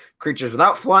flying. Creatures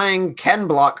without flying can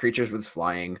block creatures with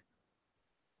flying.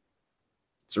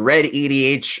 It's a red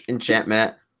EDH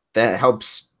enchantment that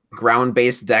helps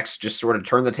ground-based decks just sort of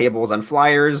turn the tables on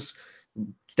flyers.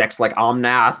 Decks like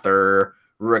Omnath or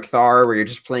Rurik Thar, where you're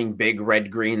just playing big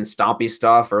red-green stompy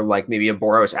stuff, or like maybe a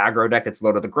Boros aggro deck that's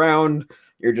low to the ground.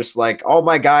 You're just like, all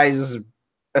my guys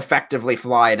effectively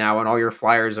fly now, and all your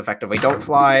flyers effectively don't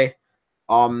fly.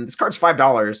 This card's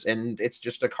 $5, and it's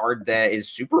just a card that is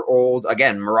super old.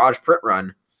 Again, Mirage print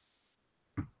run.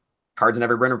 Cards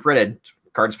never been reprinted.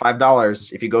 Card's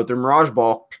 $5. If you go through Mirage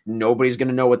Bulk, nobody's going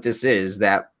to know what this is.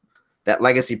 That that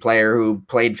legacy player who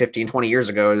played 15, 20 years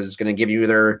ago is going to give you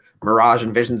their Mirage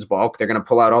and Visions bulk. They're going to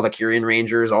pull out all the Kyrian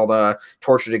Rangers, all the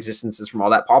Tortured Existences from all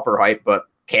that Pauper hype, but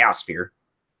Chaos Sphere.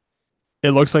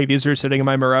 It looks like these are sitting in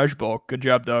my Mirage bulk. Good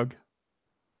job, Doug.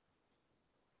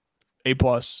 A+.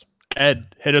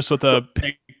 Ed, hit us with a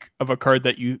pick of a card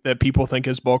that people think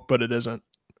is bulk, but it isn't.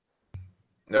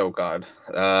 Oh God.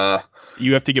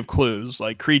 You have to give clues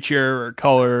like creature or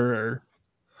color or.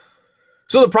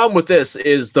 So the problem with this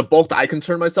is the bulk that I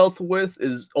concern myself with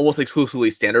is almost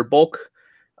exclusively standard bulk,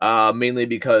 mainly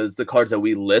because the cards that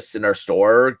we list in our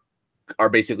store are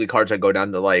basically cards that go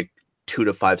down to like 2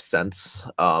 to 5 cents.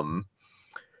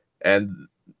 And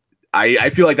I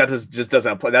feel like that just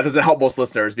doesn't apply. That doesn't help most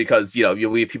listeners because, you know,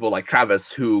 we have people like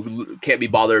Travis who can't be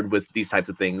bothered with these types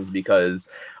of things because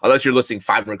unless you're listing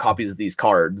 500 copies of these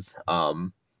cards,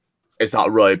 it's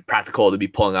not really practical to be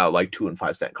pulling out like 2 and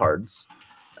 5 cent cards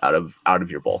out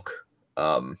of your bulk.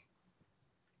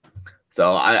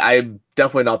 So I'm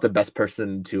definitely not the best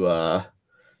person to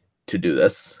do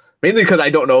this, mainly because I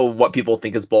don't know what people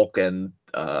think is bulk and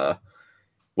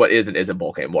what is and isn't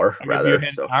bulk anymore. Not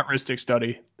Ristic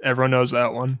Study. Everyone knows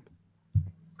that one.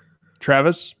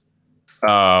 Travis?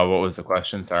 What was the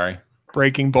question? Sorry.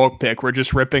 Breaking bulk pick. We're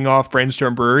just ripping off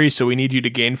Brainstorm Brewery, so we need you to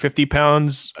gain 50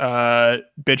 pounds,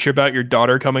 bitch about your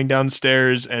daughter coming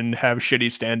downstairs, and have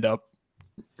shitty stand-up.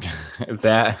 Is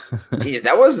that? Jeez,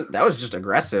 that was just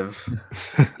aggressive.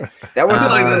 That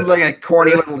wasn't even like a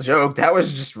corny little joke. That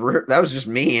was just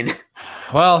mean.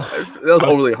 Well, that was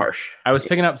overly harsh. I was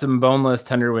picking up some boneless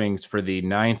tender wings for the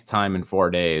 9th time in 4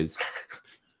 days,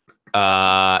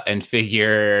 and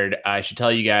figured I should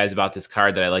tell you guys about this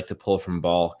card that I like to pull from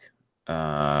bulk.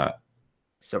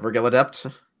 Silvergill Adept.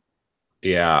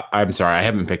 Yeah, I'm sorry, I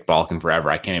haven't picked bulk in forever.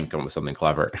 I can't even come up with something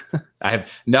clever. I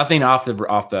have nothing off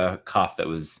the cuff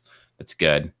that's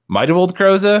good. Might have Old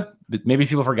Croza, but maybe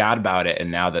people forgot about it, and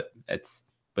now that it's.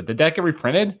 But did that get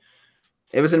reprinted?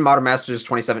 It was in Modern Masters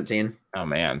 2017. Oh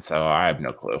man, so I have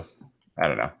no clue. I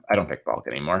don't know. I don't pick bulk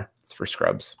anymore. It's for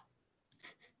scrubs.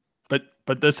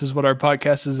 But this is what our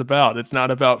podcast is about. It's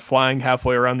not about flying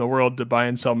halfway around the world to buy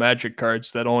and sell Magic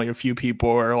cards that only a few people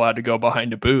are allowed to go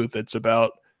behind a booth. It's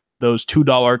about those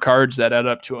 $2 cards that add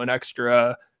up to an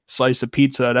extra slice of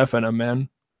pizza at FNM, man.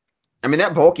 I mean,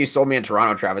 that bulk you sold me in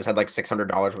Toronto, Travis, had like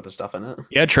 $600 worth of stuff in it.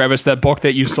 Yeah, Travis, that bulk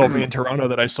that you sold me in Toronto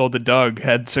that I sold to Doug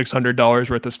had $600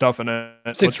 worth of stuff in it.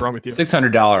 What's wrong with you?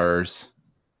 $600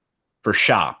 for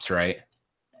shops, right?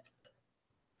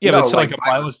 Yeah, but it's like a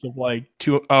buy list of like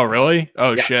 2. Oh, really?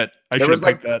 Oh, yeah. Shit. I should have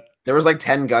picked that. There was like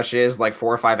 10 Gushes, like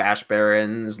 4 or 5 Ash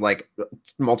Barons, like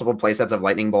multiple playsets of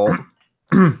Lightning Bolt.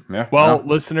 Yeah. Well,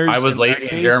 listeners, I was lazy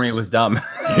and Jeremy was dumb.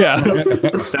 Yeah.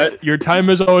 Your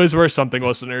time is always worth something,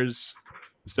 listeners.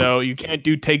 So you can't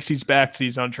do takesies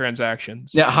backsies on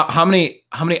transactions. Yeah. How many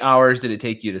hours did it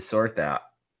take you to sort that?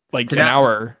 Like an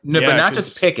hour. No, yeah, but not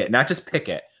just pick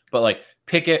it, but like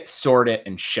pick it, sort it,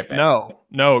 and ship it.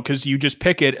 No, because you just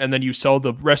pick it and then you sell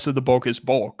the rest of the bulk as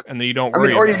bulk, and then you don't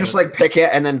worry. Or you just like pick it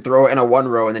and then throw it in a 1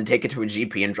 row and then take it to a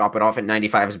GP and drop it off at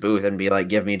 95's booth and be like,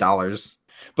 give me dollars.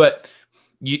 But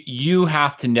you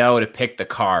have to know to pick the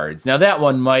cards. Now that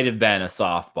one might have been a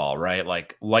softball, right?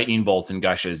 Like lightning bolts and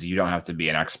gushes, you don't have to be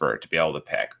an expert to be able to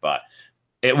pick, but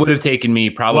it would have taken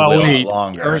me probably a lot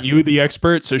longer. Aren't you the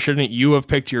expert? So shouldn't you have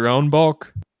picked your own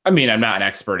bulk? I mean, I'm not an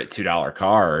expert at $2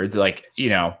 cards. Like, you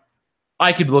know,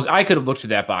 I could have looked through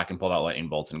that box and pulled out lightning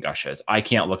bolts and gushes. I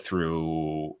can't look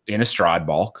through in a Strahd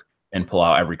bulk and pull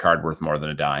out every card worth more than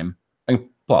a dime. I can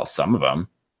pull out some of them.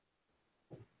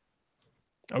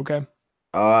 Okay.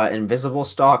 Invisible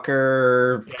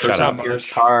Stalker, Pierce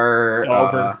Card,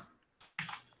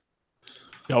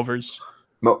 Delvers.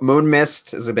 Moon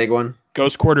Mist is a big one.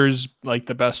 Ghost Quarters, like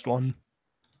the best one.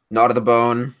 Knot of the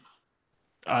Bone.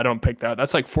 I don't pick that.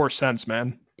 That's like 4 cents,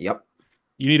 man. Yep.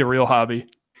 You need a real hobby.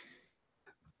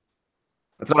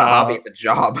 That's not a hobby, it's a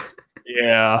job.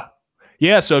 Yeah.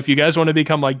 Yeah, so if you guys want to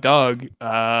become like Doug,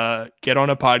 get on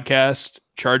a podcast,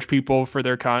 charge people for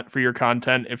their for your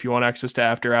content if you want access to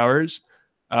after hours.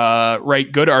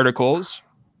 Write good articles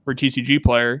for TCG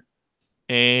Player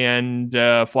and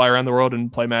fly around the world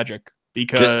and play Magic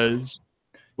because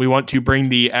we want to bring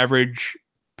the average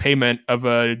payment of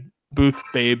a booth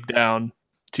babe down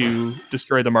to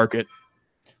destroy the market.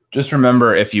 Just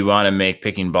remember, if you want to make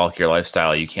picking bulk your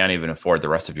lifestyle, you can't even afford the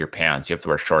rest of your pants. You have to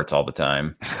wear shorts all the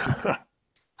time.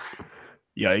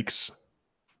 Yikes.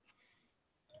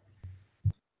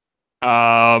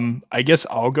 I guess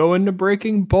I'll go into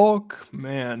breaking bulk.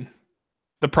 Man,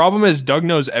 the problem is Doug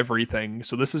knows everything,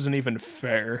 so this isn't even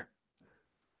fair.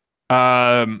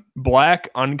 Black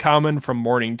uncommon from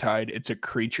Morningtide. It's a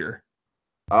creature.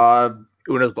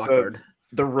 Una's Blackguard.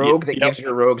 The rogue that gives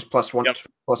your rogues +1, +2.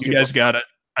 You guys got it.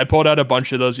 I pulled out a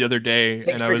bunch of those the other day,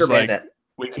 Stink and I Trigger was like, Bandit.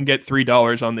 we can get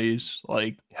 $3 on these.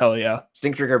 Like, hell yeah.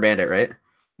 Stink Trigger Bandit, right?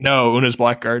 No, Una's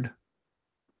Blackguard.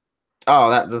 Oh,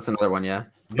 that's another one, yeah.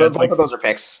 Yeah, But both of those are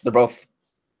picks. They're both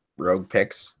rogue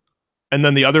picks. And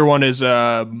then the other one is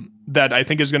that I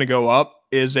think is going to go up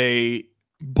is a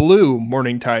blue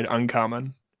Morningtide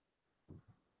uncommon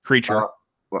creature.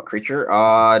 What creature?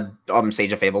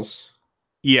 Sage of Fables.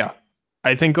 Yeah.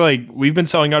 I think like we've been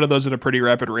selling out of those at a pretty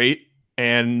rapid rate.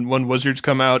 And when wizards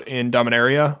come out in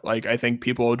Dominaria, like I think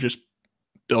people will just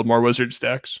build more wizard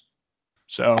stacks.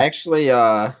 So Actually,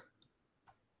 I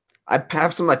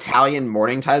have some Italian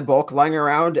Morningtide bulk lying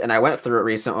around, and I went through it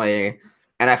recently,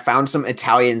 and I found some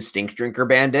Italian Stink Drinker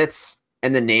Bandits,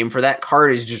 and the name for that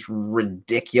card is just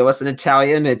ridiculous in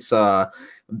Italian. It's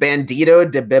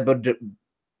Bandito de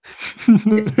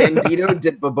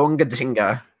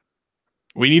Babungadinga.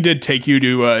 We need to take you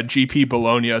to GP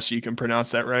Bologna so you can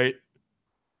pronounce that right.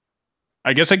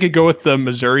 I guess I could go with the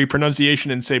Missouri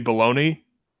pronunciation and say Bologna.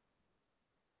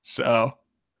 So.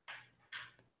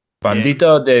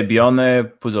 Bandito de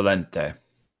Bione Puzzolente.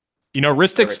 You know,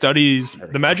 Ristic studies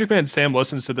the Magic Man Sam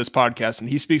listens to this podcast and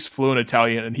he speaks fluent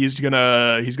Italian, and he's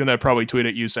gonna probably tweet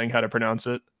at you saying how to pronounce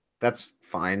it. That's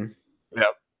fine. Yeah.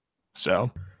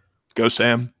 So go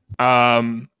Sam.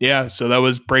 Yeah, so that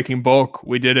was Breaking Bulk.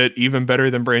 We did it even better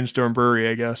than Brainstorm Brewery,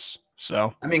 I guess.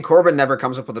 So I mean, Corbin never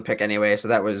comes up with a pick anyway, so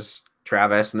that was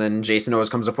Travis, and then Jason always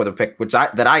comes up with a pick,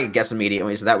 that I guess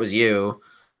immediately, so that was you.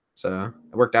 So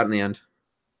it worked out in the end.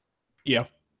 Yeah.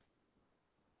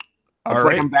 It's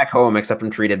like I'm back home, except I'm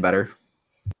treated better.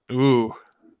 Ooh.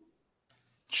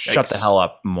 Shut the hell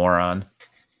up, moron.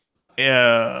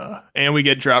 Yeah. And we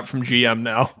get dropped from GM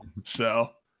now.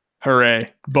 So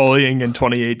hooray. Bullying in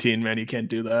 2018, man. You can't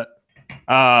do that.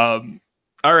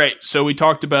 All right. So we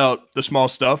talked about the small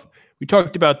stuff. We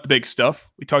talked about the big stuff.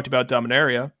 We talked about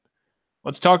Dominaria.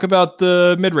 Let's talk about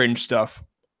the mid-range stuff.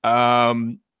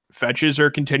 Fetches are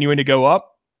continuing to go up.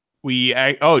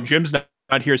 Jim's not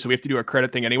here, so we have to do a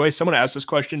credit thing anyway. Someone asked this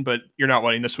question, but you're not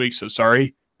winning this week, so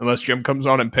sorry. Unless Jim comes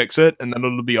on and picks it, and then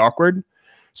it'll be awkward.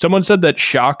 Someone said that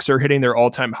shocks are hitting their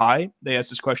all-time high. They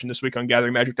asked this question this week on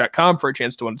GatheringMagic.com for a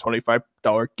chance to win a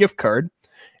 $25 gift card.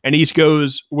 And he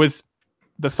goes, with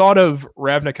the thought of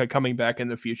Ravnica coming back in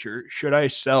the future, should I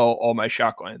sell all my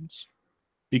shocklands?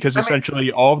 Because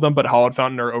essentially all of them but Hallowed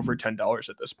Fountain are over $10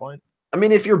 at this point. I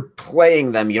mean, if you're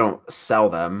playing them, you don't sell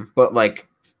them. But, like,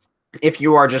 if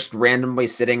you are just randomly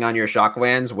sitting on your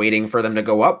shocklands waiting for them to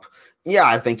go up, yeah,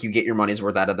 I think you get your money's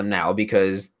worth out of them now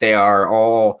because they are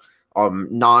all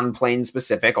non-plane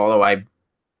specific, although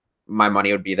my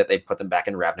money would be that they put them back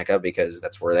in Ravnica because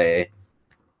that's where they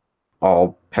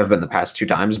all have been the past 2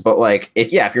 times. But like,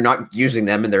 if you're not using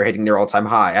them and they're hitting their all-time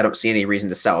high, I don't see any reason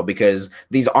to sell because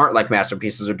these aren't like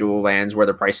masterpieces or dual lands where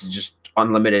the price is just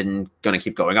unlimited and going to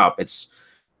keep going up.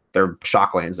 They're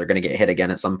shocklands. They're going to get hit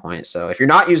again at some point. So if you're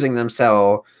not using them,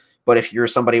 sell. But if you're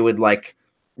somebody with like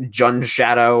Jund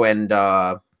Shadow and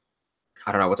I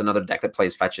don't know, what's another deck that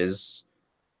plays fetches?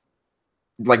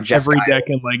 Like every deck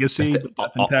in Legacy,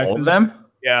 all of them.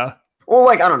 Yeah. Well,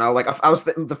 like I don't know. Like I was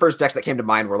the first decks that came to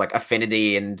mind were like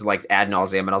Affinity and like Ad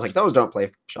Nauseam, and I was like, those don't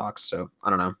play shocks. So I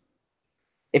don't know.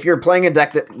 If you're playing a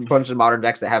deck a bunch of modern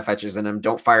decks that have fetches in them,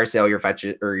 don't fire sale your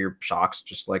fetches or your shocks.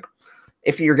 Just like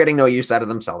if you're getting no use out of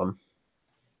them, sell them.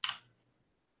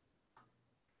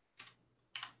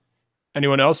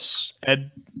 Anyone else?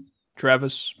 Ed,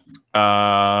 Travis?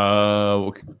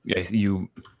 Yes, you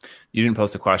didn't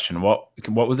post a question. What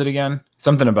was it again?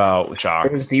 Something about shocks.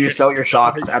 It was, do you sell your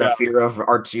shocks out of fear of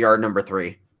RTR number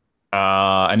 3?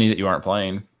 Any that you aren't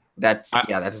playing. That's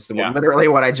literally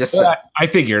what I just said. I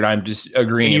figured. I'm just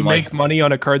agreeing. Can you make money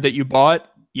on a card that you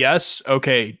bought? Yes.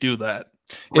 Okay, do that.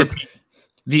 It's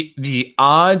the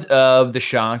odds of the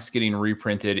shocks getting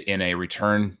reprinted in a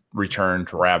return to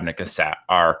Ravnica set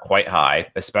are quite high,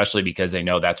 especially because they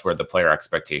know that's where the player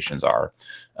expectations are.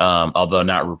 Although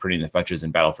not reprinting the fetches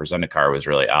in Battle for Zendikar was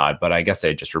really odd, but I guess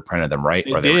they just reprinted them right.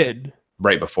 They did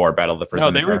right before Battle for Zendikar.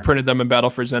 No, they reprinted them in Battle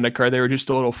for Zendikar. They were just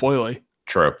a little foily.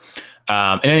 True.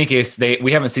 In any case,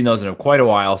 we haven't seen those in quite a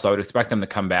while, so I would expect them to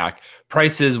come back.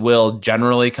 Prices will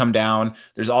generally come down.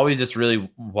 There's always this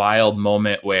really wild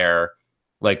moment where,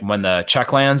 like when the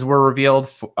checklands were revealed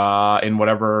in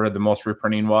whatever the most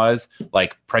reprinting was,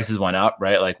 like prices went up,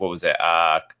 right? Like what was it?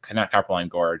 Not Copperline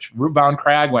Gorge. Rootbound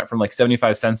Crag went from like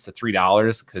 75 cents to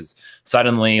 $3 because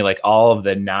suddenly like all of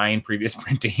the 9 previous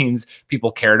printings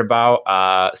people cared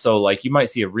about. So like you might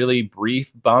see a really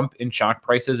brief bump in shock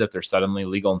prices if they're suddenly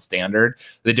legal and standard.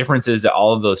 The difference is that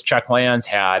all of those checklands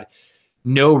had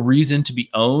no reason to be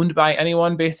owned by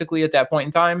anyone basically at that point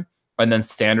in time. And then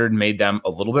Standard made them a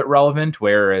little bit relevant,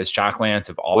 whereas Shocklands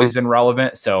have always been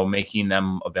relevant. So making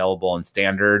them available in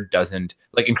Standard doesn't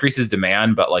like increases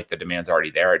demand, but like the demand's already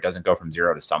there. It doesn't go from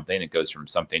 0 to something. It goes from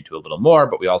something to a little more,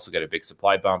 but we also get a big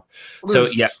supply bump. So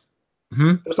yeah.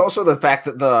 There's also the fact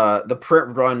that the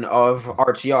print run of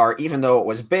RTR, even though it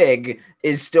was big,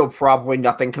 is still probably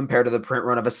nothing compared to the print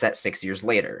run of a set 6 years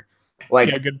later. Like,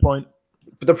 yeah, good point.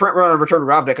 The print run on Return to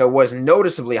Ravnica was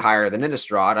noticeably higher than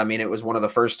Innistrad. I mean, it was one of the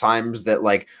first times that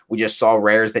like we just saw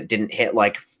rares that didn't hit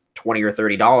like $20 or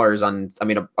 $30 on. I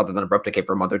mean, other than Abrupt Decay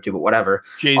for a month or two, but whatever.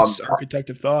 Jay's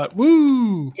Architect of Thought.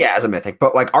 Woo! Yeah, as a mythic,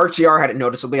 but like RTR had a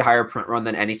noticeably higher print run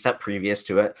than any set previous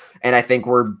to it, and I think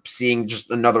we're seeing just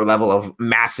another level of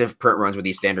massive print runs with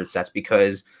these standard sets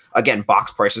because again,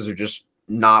 box prices are just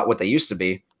not what they used to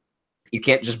be. You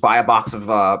can't just buy a box of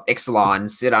Ixalan,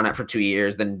 sit on it for 2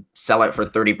 years, then sell it for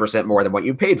 30% more than what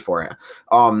you paid for it.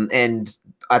 And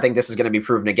I think this is going to be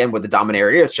proven again with the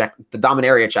Dominaria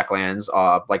checklands,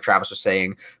 like Travis was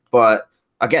saying. But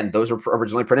again, those were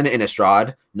originally printed in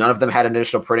Innistrad. None of them had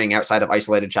additional printing outside of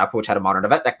Isolated Chapel, which had a modern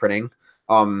event deck printing.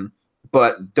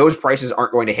 But those prices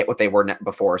aren't going to hit what they were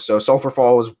before. So Sulfur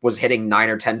Fall was hitting $9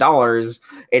 or $10.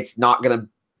 It's not going to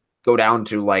go down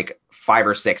to like $5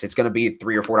 or $6. It's going to be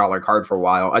 $3 or $4 card for a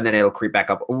while, and then it'll creep back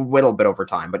up a little bit over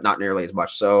time, but not nearly as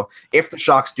much. So if the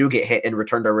shocks do get hit and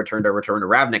return to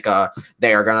Ravnica,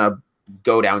 they are going to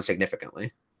go down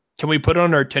significantly. Can we put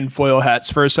on our tinfoil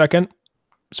hats for a second?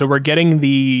 So we're getting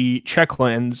the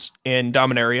checklands in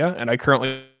Dominaria, and I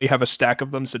currently have a stack of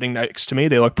them sitting next to me.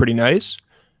 They look pretty nice.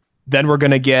 Then we're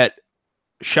going to get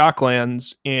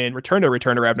shocklands in Return to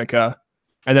Ravnica,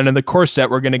 and then in the core set,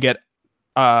 we're going to get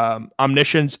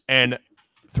Omniscience and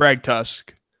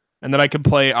Thragtusk, and then I can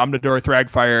play Omnidor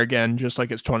Thragfire again, just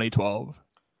like it's 2012.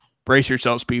 Brace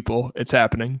yourselves, people. It's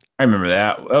happening. I remember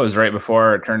that. That was right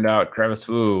before it turned out Travis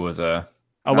Wu was a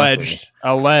alleged,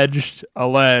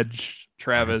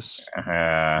 Travis.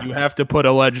 You have to put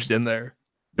alleged in there.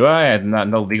 Do I?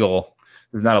 No legal.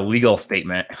 It's not a legal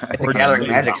statement. It's a gathering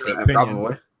magic statement,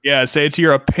 probably. Yeah, say it's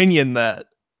your opinion that.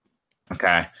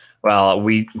 Okay. Well,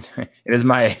 it is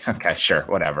my okay, sure,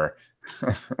 whatever.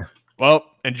 Well,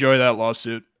 enjoy that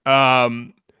lawsuit. All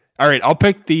right, I'll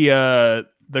pick the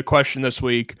question this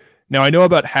week. Now I know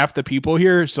about half the people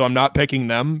here, so I'm not picking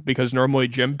them because normally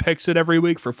Jim picks it every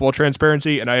week for full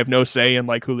transparency, and I have no say in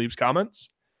like who leaves comments.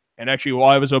 And actually, while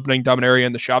I was opening Dominaria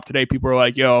in the shop today, people were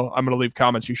like, "Yo, I'm gonna leave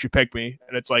comments. You should pick me."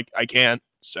 And it's like I can't.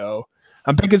 So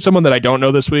I'm picking someone that I don't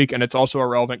know this week, and it's also a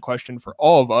relevant question for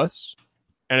all of us.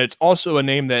 And it's also a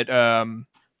name that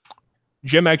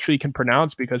Jim actually can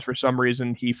pronounce because for some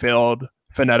reason he failed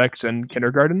phonetics in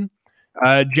kindergarten.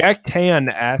 Jack Tan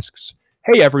asks,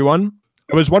 "Hey everyone,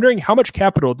 I was wondering how much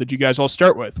capital did you guys all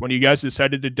start with when you guys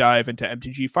decided to dive into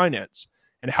MTG Finance?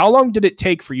 And how long did it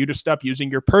take for you to stop using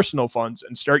your personal funds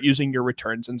and start using your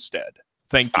returns instead?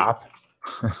 Thank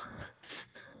you."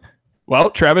 Well,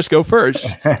 Travis, go first.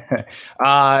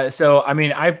 So, I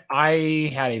mean, I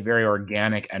had a very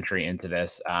organic entry into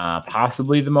this,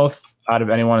 possibly the most out of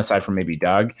anyone aside from maybe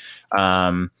Doug.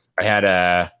 I had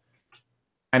a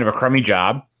kind of a crummy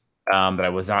job that I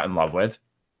was not in love with.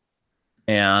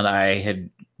 And I had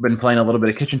been playing a little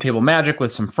bit of kitchen table Magic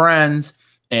with some friends.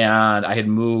 And I had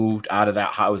moved out of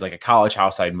that house. It was like a college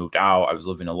house. I had moved out. I was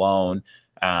living alone.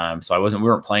 So we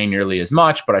weren't playing nearly as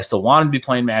much, but I still wanted to be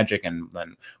playing Magic. And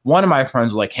then one of my friends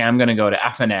was like, "Hey, I'm going to go to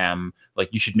F&M. Like,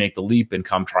 you should make the leap and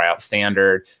come try out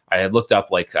Standard." I had looked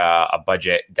up like a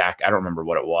budget deck. I don't remember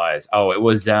what it was. Oh, it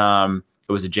was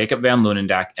a Jacob Van Lunen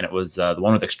deck, and it was the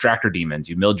one with Extractor Demons.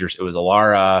 You milled it was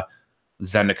Alara,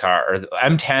 Zendikar, or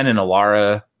M10 and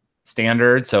Alara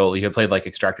Standard. So you had played like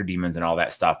Extractor Demons and all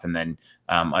that stuff, and then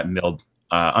I milled.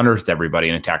 Unearthed everybody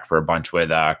and attacked for a bunch with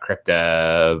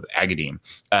Crypta Agadine.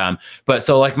 But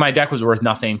so like my deck was worth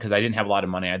nothing because I didn't have a lot of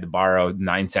money. I had to borrow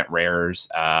 9-cent rares,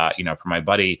 for my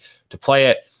buddy to play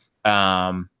it.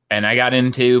 And I got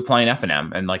into playing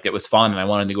F&M and like it was fun. And I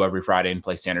wanted to go every Friday and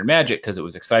play Standard Magic because it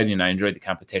was exciting and I enjoyed the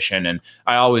competition. And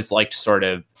I always liked sort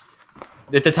of,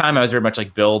 at the time I was very much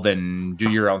like build and do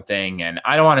your own thing. And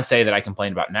I don't want to say that I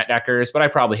complained about net deckers, but I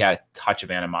probably had a touch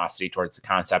of animosity towards the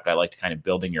concept. I liked kind of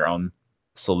building your own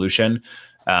solution,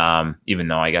 even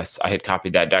though I guess I had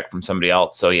copied that deck from somebody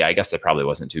else. So yeah, I guess I probably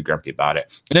wasn't too grumpy about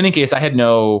it. In any case, I had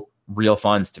no real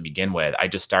funds to begin with. I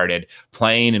just started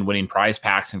playing and winning prize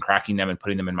packs and cracking them and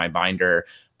putting them in my binder,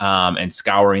 and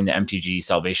scouring the MTG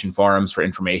Salvation forums for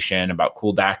information about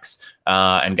cool decks,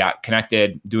 and got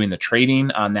connected doing the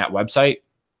trading on that website.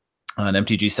 on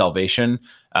MTG Salvation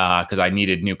because I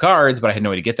needed new cards, but I had no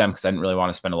way to get them because I didn't really want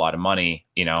to spend a lot of money.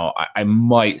 You know, I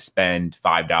might spend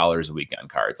 $5 a week on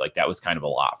cards. Like that was kind of a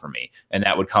lot for me. And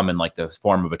that would come in like the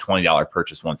form of a $20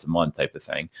 purchase once a month type of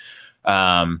thing.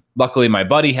 Luckily, my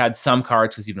buddy had some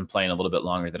cards because he'd been playing a little bit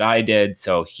longer than I did.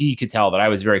 So he could tell that I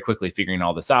was very quickly figuring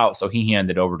all this out. So he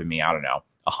handed over to me, I don't know,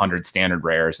 100 standard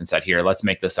rares and said, here, let's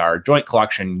make this our joint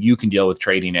collection. You can deal with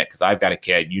trading it because I've got a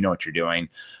kid. You know what you're doing.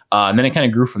 And then it kind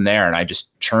of grew from there. And I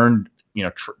just churned, you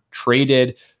know,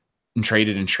 traded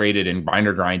and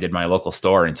binder grinded my local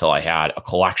store until I had a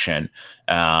collection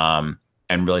and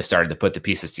really started to put the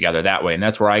pieces together that way. And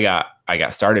that's where I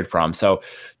got started from. So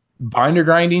binder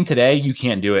grinding today, you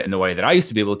can't do it in the way that I used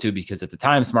to be able to because at the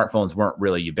time, smartphones weren't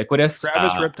really ubiquitous.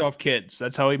 Travis ripped off kids.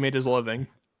 That's how he made his living.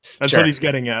 That's Sure. what he's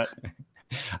getting at.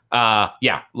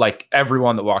 Yeah, like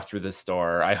everyone that walked through this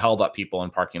store, I held up people in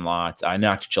parking lots. I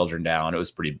knocked children down. It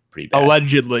was pretty bad.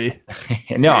 Allegedly.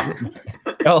 No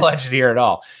alleged here at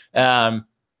all.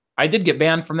 I did get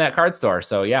banned from that card store.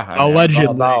 So yeah.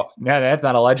 Allegedly. Yeah, that's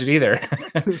not alleged either.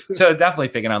 So it's definitely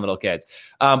picking on little kids.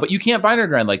 But you can't binder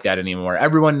grind like that anymore.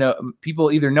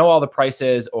 People either know all the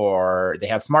prices or they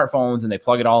have smartphones and they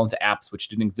plug it all into apps, which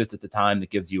didn't exist at the time, that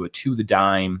gives you a to the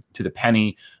dime, to the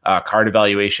penny card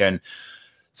evaluation.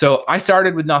 So I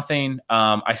started with nothing.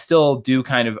 I still do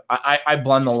kind of, I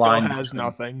blend the line. Still has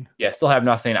nothing. Yeah, still have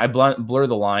nothing. I blur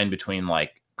the line between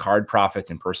like card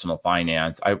profits and personal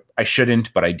finance. I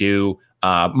shouldn't, but I do.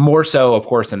 More so, of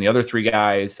course, than the other three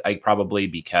guys.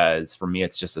 Because for me,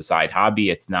 it's just a side hobby.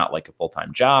 It's not like a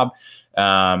full-time job.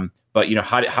 But you know,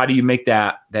 how do you make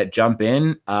that jump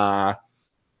in? I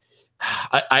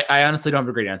honestly don't have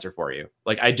a great answer for you.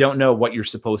 Like, I don't know what you're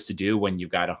supposed to do when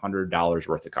you've got $100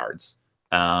 worth of cards.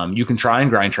 You can try and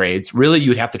grind trades. Really,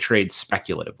 you'd have to trade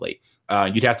speculatively.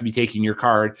 You'd have to be taking your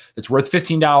card that's worth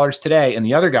 $15 today and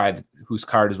the other guy whose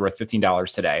card is worth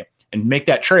 $15 today and make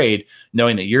that trade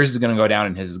knowing that yours is going to go down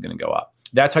and his is going to go up.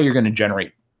 That's how you're going to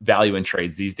generate value in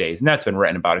trades these days. And that's been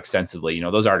written about extensively. You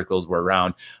know, those articles were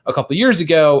around a couple of years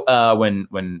ago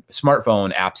when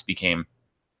smartphone apps became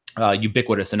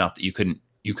ubiquitous enough that you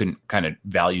couldn't kind of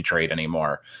value trade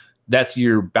anymore. That's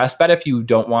your best bet if you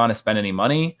don't want to spend any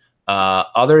money.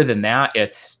 Other than that,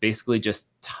 it's basically just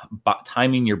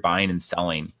timing your buying and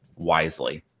selling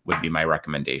wisely would be my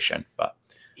recommendation. But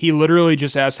he literally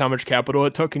just asked how much capital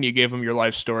it took, and you gave him your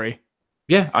life story.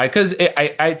 Yeah, because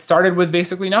I started with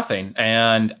basically nothing,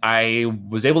 and I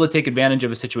was able to take advantage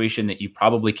of a situation that you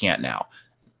probably can't now.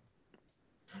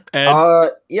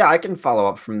 Yeah, I can follow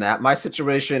up from that. My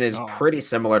situation is pretty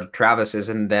similar to Travis's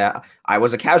in that I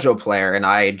was a casual player and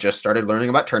I just started learning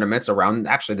about tournaments around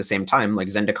actually the same time, like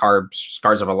Zendikar,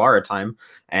 Scars of Alara time.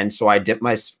 And so I dipped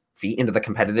my feet into the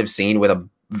competitive scene with a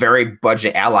very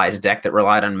budget allies deck that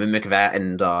relied on Mimic Vat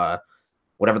and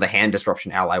whatever the hand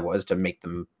disruption ally was to make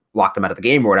them lock them out of the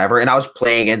game or whatever. And I was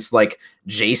playing against like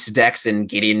Jace decks and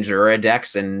Gideon Jura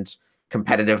decks and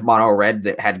competitive mono red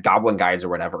that had goblin guides or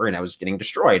whatever, and I was getting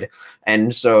destroyed.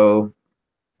 And so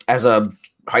as a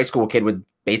high school kid with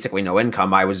basically no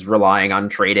income, I was relying on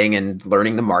trading and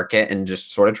learning the market and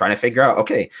just sort of trying to figure out,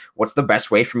 okay, what's the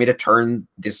best way for me to turn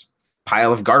this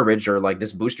pile of garbage or like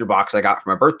this booster box I got for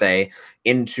my birthday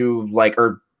into like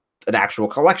an actual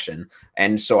collection.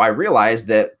 And so I realized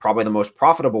that probably the most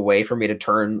profitable way for me to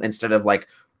turn, instead of like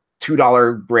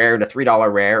 $2 rare to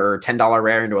 $3 rare or $10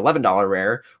 rare into $11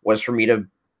 rare, was for me to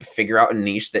figure out a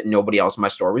niche that nobody else in my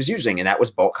store was using. And that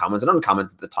was bulk commons and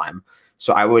uncommons at the time.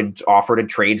 So I would offer to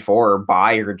trade for or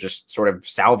buy or just sort of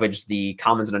salvage the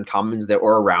commons and uncommons that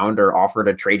were around, or offer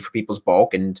to trade for people's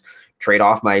bulk and trade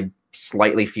off my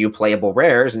slightly few playable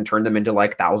rares and turn them into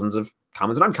like thousands of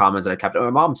commons and uncommons that I kept at my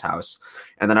mom's house.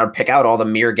 And then I would pick out all the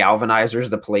mirror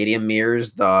galvanizers, the palladium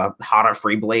mirrors, the Hara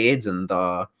free blades, and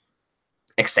the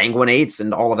exsanguinates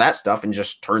and all of that stuff, and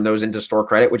just turn those into store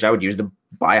credit, which I would use to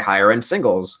buy higher end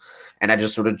singles. And I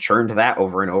just sort of churned that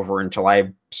over and over until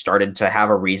I started to have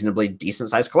a reasonably decent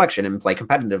sized collection and play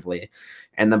competitively.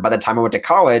 And then by the time I went to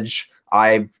college,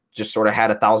 I just sort of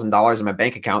had $1,000 in my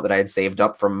bank account that I had saved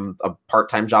up from a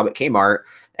part-time job at Kmart.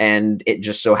 And it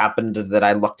just so happened that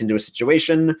I looked into a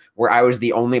situation where I was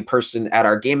the only person at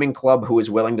our gaming club who was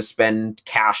willing to spend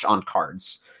cash on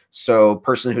cards. So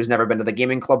person who's never been to the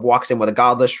gaming club walks in with a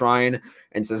godless shrine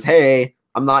and says, hey,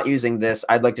 I'm not using this.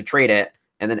 I'd like to trade it.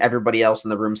 And then everybody else in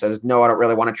the room says, no, I don't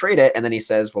really want to trade it. And then he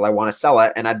says, well, I want to sell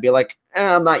it. And I'd be like,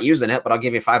 I'm not using it, but I'll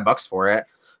give you $5 for it.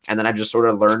 And then I just sort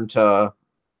of learned to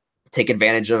take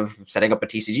advantage of setting up a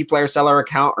TCG Player Seller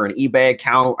account or an eBay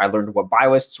account. I learned what buy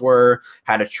lists were,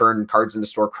 how to turn cards into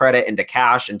store credit, into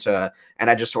cash, and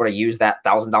I just sort of used that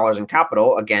 $1,000 in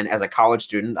capital. Again, as a college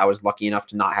student, I was lucky enough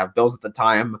to not have bills at the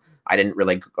time. I didn't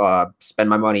really spend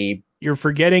my money. You're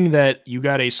forgetting that you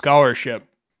got a scholarship.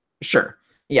 Sure.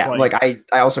 Yeah, like I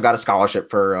also got a scholarship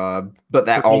but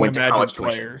that all went to college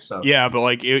tuition. So yeah, but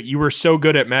like you were so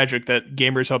good at Magic that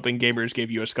Gamers Helping Gamers gave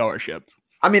you a scholarship.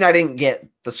 I mean, I didn't get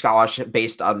the scholarship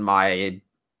based on my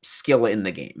skill in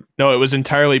the game. No, it was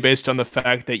entirely based on the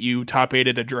fact that you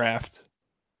top-8'd a draft.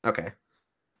 Okay.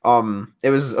 It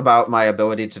was about my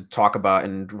ability to talk about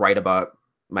and write about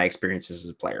my experiences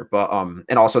as a player, but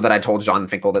and also that I told John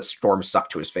Finkel that Storm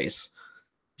sucked to his face.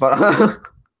 But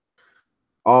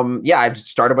yeah, I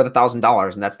started with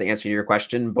 $1,000, and that's the answer to your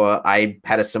question. But I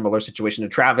had a similar situation to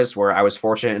Travis, where I was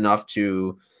fortunate enough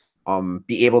to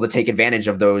be able to take advantage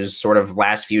of those sort of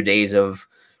last few days of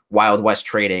Wild West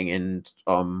trading and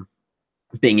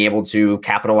being able to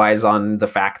capitalize on the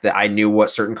fact that I knew what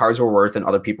certain cards were worth and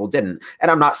other people didn't. And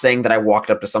I'm not saying that I walked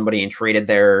up to somebody and traded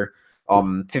their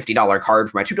 $50 card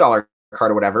for my $2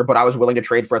 card or whatever, but I was willing to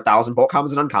trade for 1,000 bulk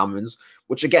commons and uncommons,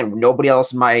 which again, nobody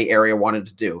else in my area wanted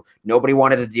to do. Nobody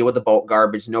wanted to deal with the bulk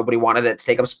garbage. Nobody wanted it to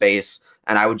take up space.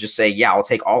 And I would just say, yeah, I'll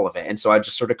take all of it. And so I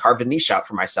just sort of carved a niche out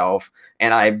for myself.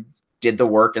 And I did the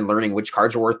work in learning which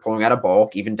cards were worth pulling out of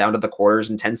bulk, even down to the quarters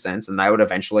and 10 cents. And I would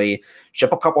eventually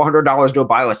ship a couple $100 to a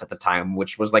buy list at the time,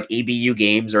 which was like ABU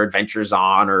Games or Adventures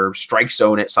On or Strike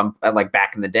Zone at like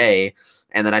back in the day.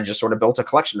 And then I just sort of built a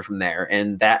collection from there.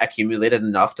 And that accumulated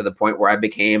enough to the point where I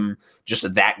became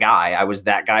just that guy. I was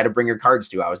that guy to bring your cards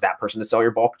to. I was that person to sell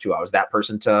your bulk to. I was that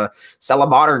person to sell a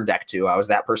modern deck to. I was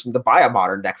that person to buy a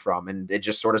modern deck from. And it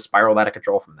just sort of spiraled out of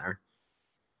control from there.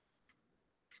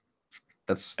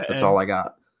 That's all I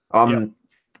got.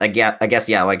 I guess,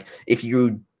 yeah, like if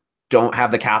you don't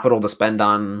have the capital to spend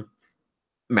on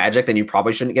Magic, then you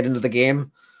probably shouldn't get into the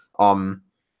game.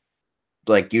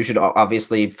 Like you should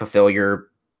obviously fulfill your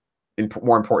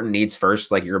more important needs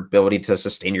first, like your ability to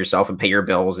sustain yourself and pay your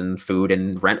bills and food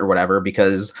and rent or whatever,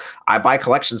 because I buy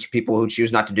collections for people who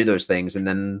choose not to do those things and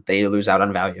then they lose out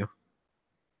on value.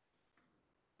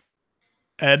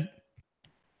 Ed?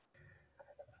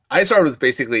 I started with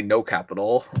basically no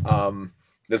capital.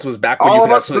 This was back when all you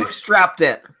of us bootstrapped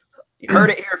it. You heard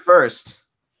it here first.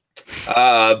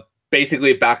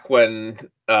 Basically back when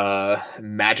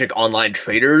Magic Online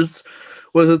Traders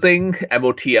was a thing,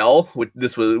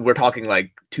 MOTL. We're talking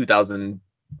like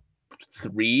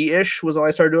 2003-ish was when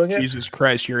I started doing it. Jesus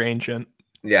Christ, you're ancient.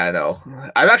 Yeah, I know.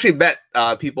 I've actually met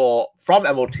people from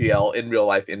MOTL in real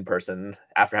life in person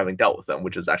after having dealt with them,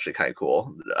 which is actually kind of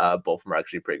cool. Both of them are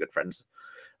actually pretty good friends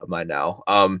of mine now.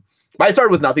 But I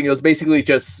started with nothing. It was basically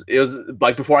it was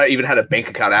like before I even had a bank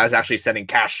account, I was actually sending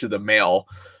cash through the mail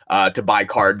to buy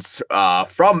cards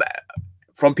from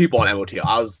people on MOTL.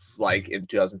 I was like in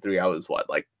 2003, I was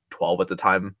like 12 at the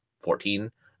time,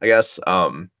 14, I guess.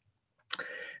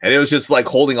 And it was just like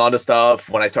holding on to stuff.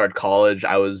 When I started college,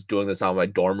 I was doing this on my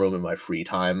dorm room in my free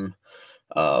time.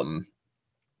 And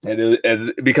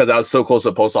because I was so close to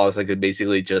the post office, I could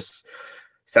basically just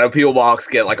set up a PO box,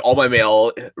 get like all my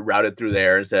mail routed through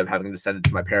there instead of having to send it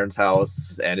to my parents'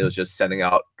 house. And it was just sending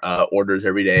out orders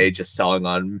every day, just selling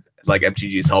on like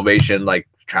MTG Salvation, like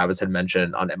Travis had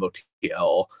mentioned, on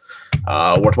MOTL.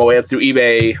 Worked my way up through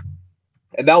eBay.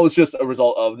 And that was just a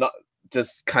result of not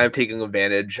just kind of taking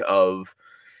advantage of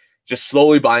just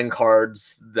slowly buying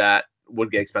cards that would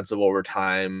get expensive over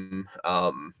time.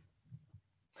 And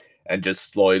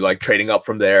just slowly like trading up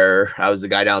from there. I was the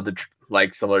guy down at the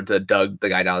like similar to Doug, the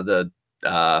guy down at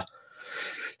the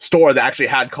store that actually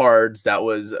had cards that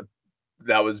was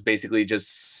basically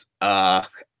just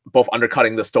both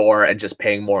undercutting the store and just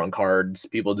paying more on cards.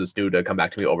 People just knew to come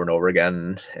back to me over and over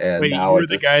again. And wait, now you were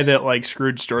the guy that like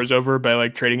screwed stores over by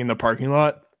like trading in the parking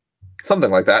lot?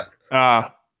 Something like that.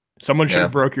 Someone should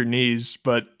have broke your knees,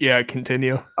 but yeah,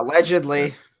 continue.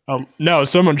 Allegedly. No,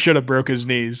 someone should have broke his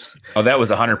knees. Oh, that was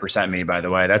 100% me, by the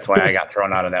way. That's why I got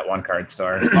thrown out of that one card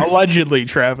store. Allegedly,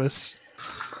 Travis.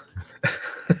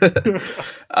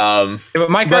 But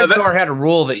my card store had a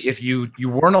rule that if you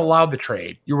weren't allowed to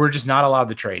trade, you were just not allowed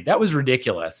to trade. That was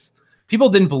ridiculous. People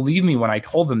didn't believe me when I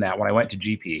told them that when I went to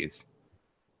GPs.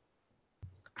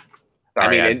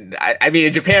 Sorry, I mean,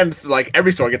 in Japan, like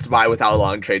every store gets by without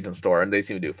allowing trades in store, and they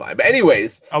seem to do fine. But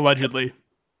anyways, allegedly.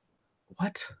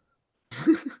 What?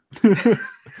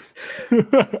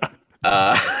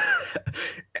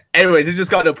 anyways, it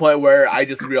just got to a point where I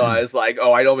just realized, like,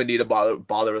 oh, I don't even need to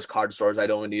bother with card stores. I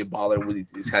don't even need to bother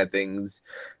with these kind of things.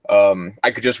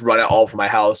 I could just run it all from my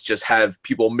house. Just have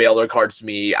people mail their cards to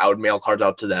me. I would mail cards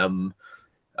out to them.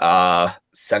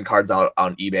 Send cards out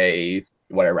on eBay,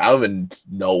 whatever. I don't even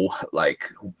know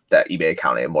like that eBay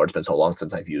account anymore. It's been so long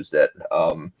since I've used it.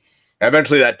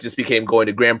 Eventually, that just became going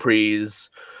to Grand Prix.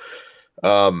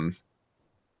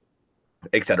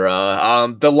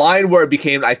 Etc. The line where it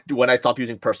became when I stopped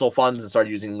using personal funds and started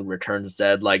using returns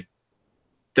instead, like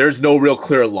there's no real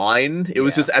clear line. It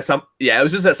was just at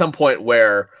some point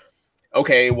where,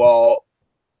 okay, well,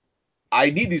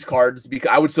 I need these cards because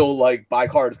I would still like buy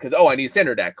cards because I need a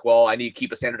standard deck. Well, I need to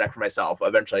keep a standard deck for myself.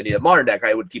 Eventually, I need a modern deck.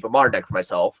 I would keep a modern deck for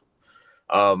myself.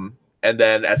 And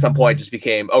then at some point, it just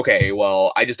became okay.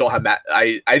 Well, I just don't have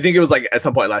I think it was like at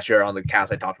some point last year on the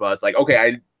cast I talked about. It's like okay,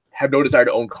 I have no desire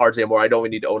to own cards anymore. I don't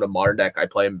even need to own a modern deck. I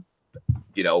play,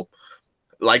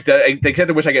 like the extent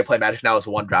to which I get to play Magic now is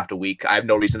one draft a week. I have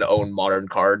no reason to own modern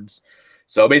cards.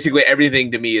 So basically everything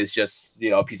to me is just,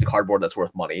 a piece of cardboard that's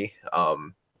worth money.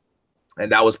 And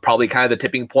that was probably kind of the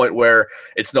tipping point where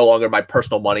it's no longer my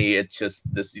personal money. It's just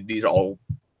these are all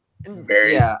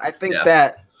various. Yeah, I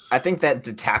think that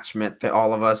detachment that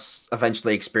all of us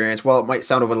eventually experience, while it might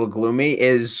sound a little gloomy,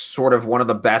 is sort of one of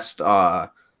the best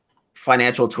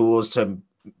financial tools to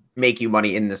make you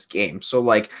money in this game. So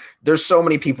like there's so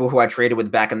many people who I traded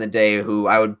with back in the day who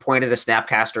I would point at a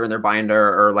Snapcaster in their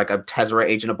binder or like a Tezzera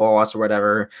Agent of Boss or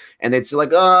whatever, and they'd say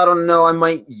like, oh, I don't know, I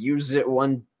might use it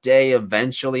one day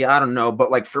eventually, I don't know. But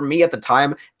like for me at the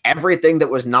time, everything that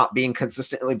was not being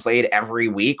consistently played every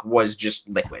week was just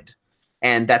liquid.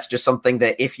 And that's just something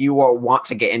that if you want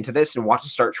to get into this and want to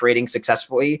start trading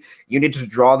successfully, you need to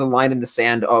draw the line in the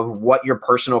sand of what your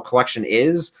personal collection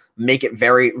is, make it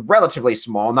relatively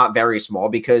small, not very small,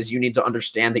 because you need to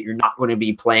understand that you're not going to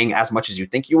be playing as much as you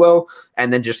think you will.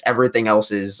 And then just everything else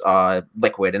is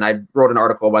liquid. And I wrote an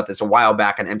article about this a while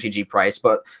back on MTG Price,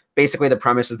 but basically the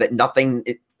premise is that nothing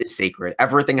is sacred.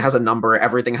 Everything has a number.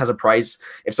 Everything has a price.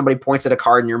 If somebody points at a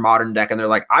card in your modern deck and they're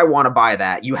like, I want to buy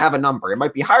that, you have a number. It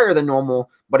might be higher than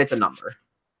normal, but it's a number.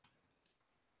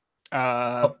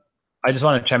 I just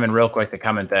want to chime in real quick to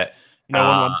comment that no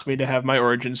one wants me to have my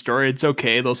origin story. It's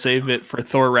okay. They'll save it for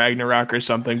Thor Ragnarok or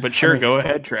something. But sure, go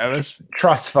ahead, Travis.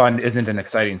 Trust Fund isn't an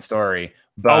exciting story,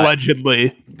 but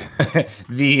allegedly.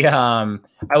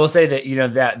 I will say that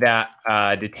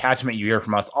that detachment you hear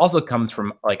from us also comes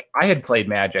from like I had played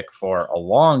Magic for a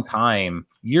long time,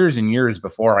 years and years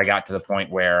before I got to the point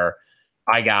where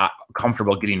I got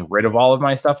comfortable getting rid of all of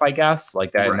my stuff, I guess.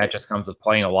 Like that, right. And that just comes with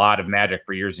playing a lot of Magic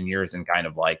for years and years and kind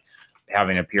of like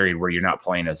having a period where you're not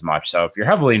playing as much. So if you're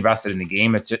heavily invested in the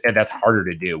game, that's harder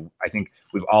to do. I think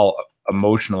we've all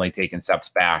emotionally taken steps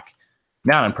back,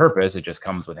 not on purpose. It just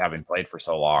comes with having played for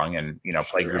so long and,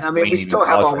 play groups. I mean, we still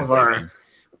have all of our,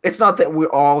 it's not that we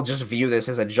all just view this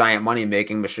as a giant money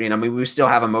making machine. I mean, we still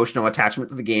have emotional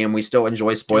attachment to the game. We still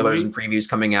enjoy spoilers and previews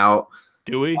coming out.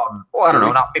 Do we? Well, I don't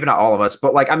know. Maybe not all of us,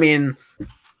 but like, I mean,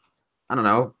 I don't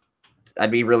know.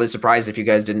 I'd be really surprised if you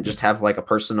guys didn't just have like a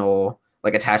personal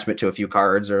like attachment to a few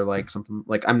cards or like something.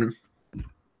 Like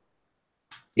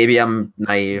maybe I'm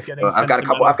naive. I've got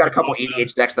a couple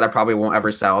EDH decks that I probably won't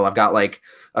ever sell. I've got like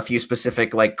a few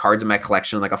specific like cards in my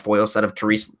collection, like a foil set of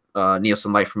Therese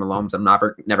Nielsen Light from the Loams I'm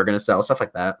never going to sell, stuff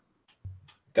like that.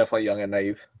 Definitely young and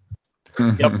naive.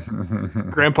 Yep.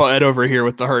 Grandpa Ed over here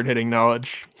with the hard-hitting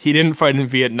knowledge. He didn't fight in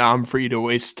Vietnam for you to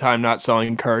waste time not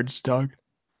selling cards, Doug.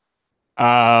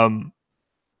 I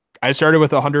started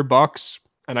with $100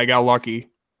 and I got lucky.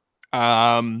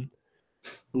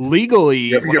 Legally,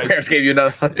 your parents gave you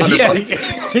another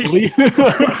 $100.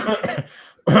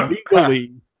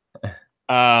 Legally,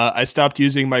 I stopped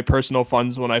using my personal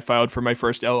funds when I filed for my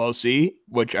first LLC,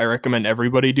 which I recommend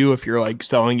everybody do if you're like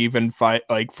selling even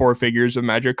 4 figures of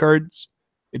Magic cards.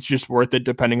 It's just worth it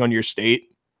depending on your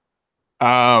state.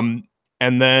 And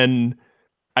then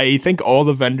I think all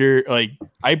the vendor, like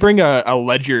I bring a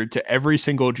ledger to every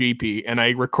single GP and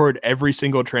I record every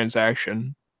single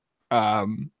transaction.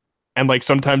 And like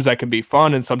sometimes that can be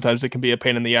fun and sometimes it can be a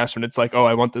pain in the ass when it's like, oh,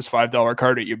 I want this $5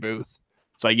 card at your booth.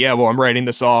 It's like, yeah, well, I'm writing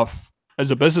this off as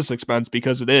a business expense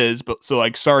because it is, but so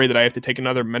like, sorry that I have to take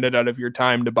another minute out of your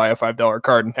time to buy a $5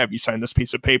 card and have you sign this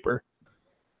piece of paper.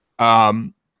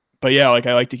 But yeah, like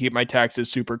I like to keep my taxes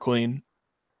super clean.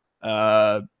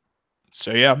 So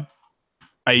yeah,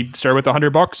 I started with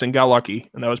 $100 and got lucky,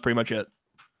 and that was pretty much it.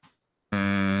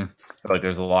 I feel like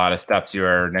there's a lot of steps you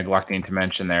are neglecting to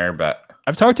mention there, but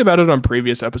I've talked about it on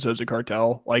previous episodes of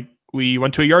Cartel. Like we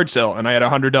went to a yard sale and I had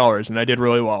 $100 and I did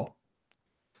really well.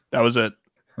 That was it.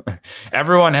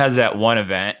 Everyone has that one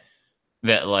event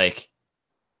that like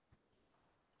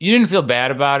you didn't feel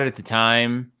bad about it at the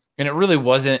time, and it really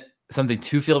wasn't something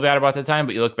to feel bad about at the time,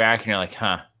 but you look back and you're like,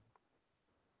 huh,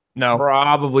 No,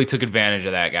 probably took advantage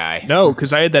of that guy. no,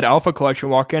 because I had that Alpha collection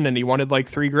walk in and he wanted like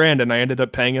 $3,000 and I ended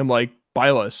up paying him like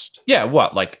buy list. Yeah,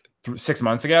 what, like 6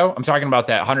 months ago? I'm talking about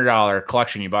that $100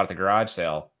 collection you bought at the garage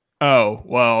sale. Oh,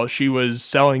 well, she was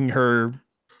selling her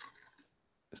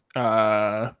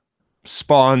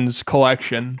Spawns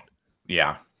collection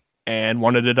Yeah, and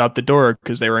wanted it out the door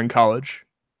because they were in college.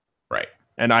 right.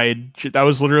 And that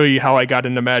was literally how I got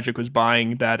into Magic, was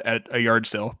buying that at a yard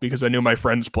sale because I knew my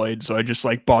friends played. So I just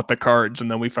like bought the cards and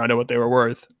then we found out what they were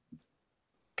worth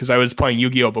because I was playing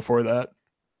Yu-Gi-Oh before that.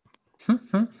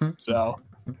 So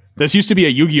this used to be a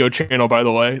Yu-Gi-Oh channel, by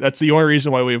the way. That's the only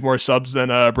reason why we have more subs than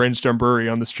Brainstorm Brewery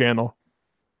on this channel.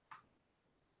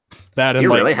 That Do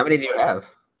you really? How many do you have?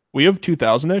 We have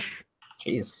 2,000-ish.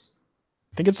 Jeez.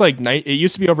 I think it's like it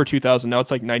used to be over 2,000. Now it's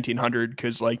like 1,900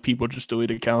 because like people just delete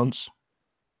accounts.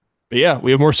 But yeah,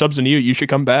 we have more subs than you. You should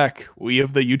come back. We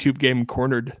have the YouTube game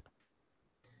cornered.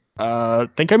 I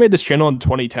think I made this channel in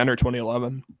 2010 or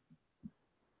 2011.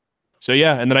 So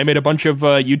yeah, and then I made a bunch of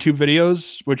YouTube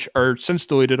videos, which are since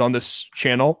deleted on this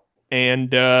channel, and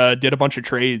did a bunch of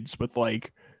trades with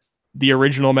like the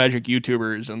original Magic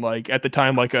YouTubers. And like at the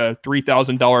time, like a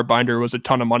 $3,000 binder was a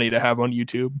ton of money to have on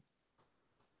YouTube.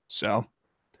 So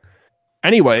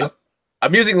anyway.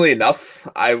 Amusingly enough,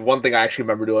 one thing I actually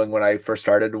remember doing when I first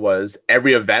started was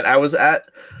every event I was at,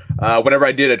 whenever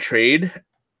I did a trade,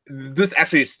 this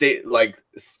actually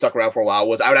stuck around for a while,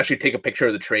 was I would actually take a picture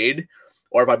of the trade,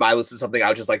 or if I buy listed something, I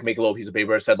would just like make a little piece of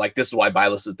paper that said like, this is why I buy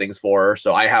listed things for.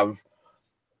 So I've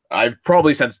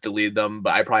probably since deleted them,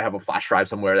 but I probably have a flash drive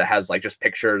somewhere that has like just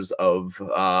pictures of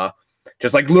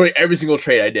just like literally every single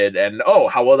trade I did, and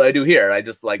how well did I do here? I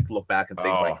just like look back and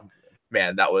think like,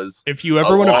 man, that was. If you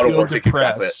ever want to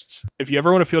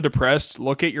feel depressed,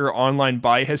 look at your online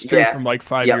buy history from like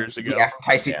 5 years ago. Yeah,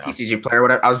 TCG player,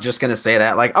 whatever. I was just gonna say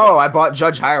that. Like, I bought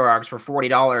Judge Hierarchs for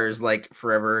 $40 like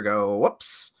forever ago.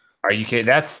 Whoops. Are you kidding?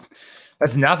 That's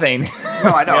nothing.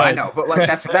 No, I know, but like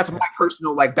that's my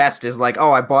personal like best is like,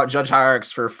 I bought Judge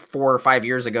Hierarchs for 4 or 5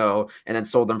 years ago and then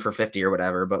sold them for 50 or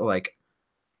whatever. But like.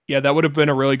 Yeah, that would have been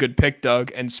a really good pick,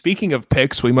 Doug. And speaking of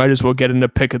picks, we might as well get into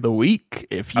pick of the week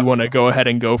if you want to go ahead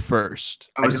and go first.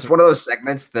 Is this one of those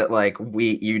segments that like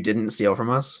you didn't steal from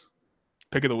us?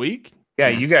 Pick of the week? Yeah,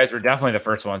 you guys were definitely the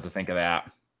first ones to think of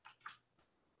that.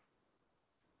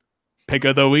 Pick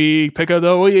of the week, pick of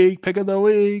the week, pick of the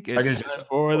week. It's time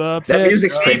for the that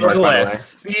music's trademarked, by the way.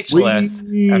 Speechless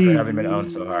after having been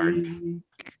owned so hard. And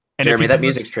Jeremy, that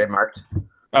music's trademarked.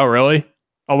 Oh, really?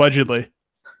 Allegedly.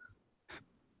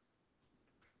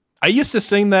 I used to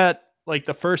sing that like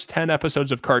the first 10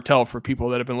 episodes of Cartel for people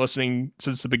that have been listening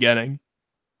since the beginning.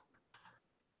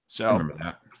 So, I remember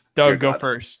that. Doug, go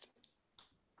first.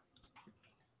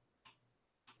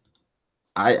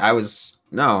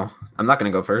 No, I'm not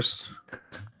going to go first.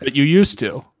 But you used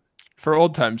to, for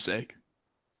old time's sake.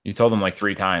 You told him like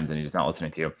 3 times and he's not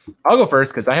listening to you. I'll go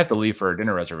first because I have to leave for a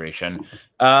dinner reservation.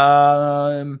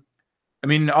 I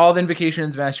mean, all the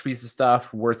Invocations, Masterpieces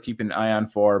stuff, worth keeping an eye on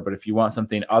for. But if you want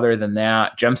something other than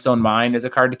that, Gemstone Mine is a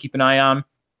card to keep an eye on.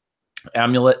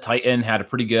 Amulet Titan had a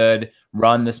pretty good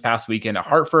run this past weekend at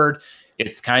Hartford.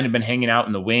 It's kind of been hanging out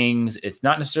in the wings. It's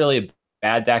not necessarily a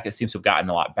bad deck. It seems to have gotten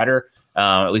a lot better,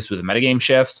 at least with the metagame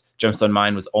shifts. Gemstone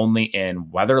Mine was only in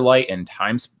Weatherlight and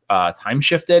time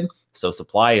shifted. So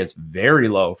supply is very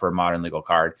low for a modern legal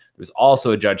card. There's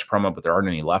also a Judge promo, but there aren't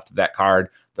any left of that card.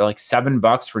 They're like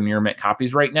 $7 for near mint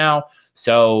copies right now.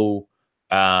 So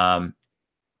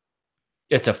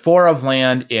it's a 4 of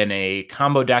land in a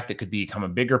combo deck that could become a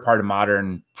bigger part of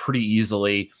modern pretty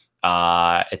easily.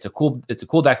 It's a cool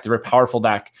deck. It's a very powerful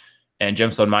deck, and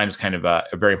Gemstone Mine is kind of a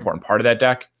very important part of that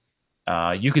deck.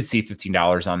 You could see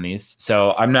 $15 on these.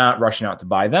 So I'm not rushing out to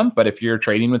buy them, but if you're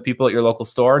trading with people at your local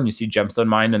store and you see Gemstone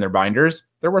Mine in their binders,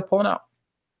 they're worth pulling out.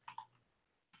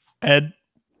 Ed?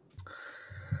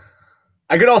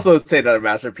 I could also say another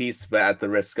masterpiece, but at the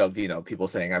risk of, people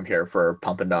saying I'm here for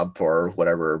pump and dump or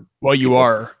whatever. Well, you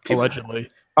are, allegedly.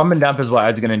 Pump and dump is what I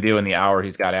was going to do in the hour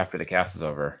he's got after the cast is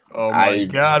over. Oh my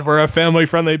God, we're a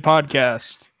family-friendly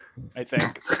podcast, I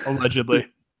think, allegedly.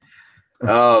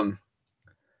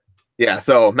 Yeah,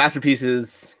 so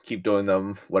masterpieces, keep doing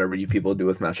them. Whatever you people do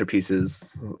with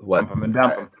masterpieces, Pump them and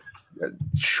dump them.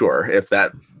 Sure, if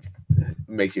that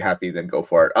makes you happy, then go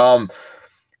for it.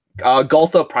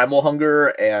 Gultha Primal Hunger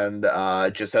and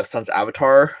just as Sun's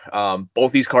Avatar.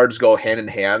 Both these cards go hand in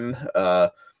hand.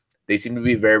 They seem to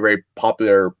be very, very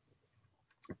popular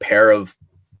pair of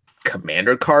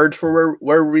commander cards for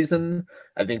whatever reason.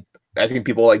 I think I think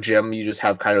people like Jim, you just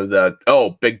have kind of the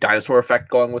big dinosaur effect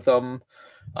going with them.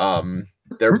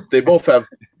 They're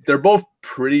both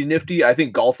pretty nifty. I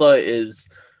think Galtha is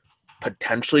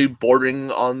potentially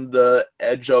bordering on the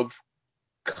edge of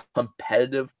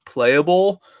competitive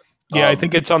playable. Yeah, I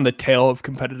think it's on the tail of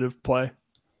competitive play.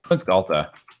 What's Galta?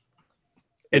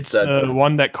 It's the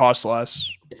one that costs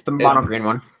less. It's the mono green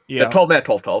one. Yeah, the 12-mana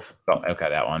 12/12. Oh, okay,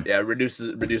 that one. Yeah,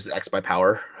 reduces X by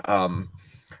power. The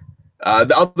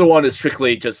other one is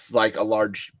strictly just like a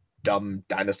large dumb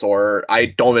dinosaur. I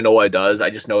don't even know what it does. I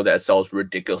just know that it sells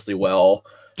ridiculously well.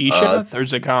 Gishath or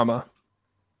Zakama?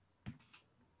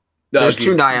 There's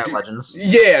two Naiad legends.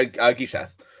 Yeah,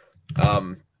 Gishath.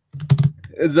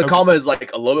 Zakama is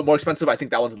like a little bit more expensive. I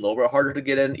think that one's a little bit harder to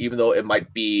get in, even though it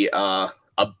might be a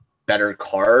better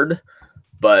card.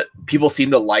 But people seem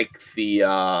to like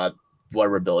the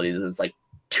whatever abilities is like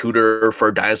tutor for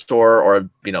a dinosaur, or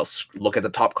look at the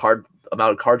top card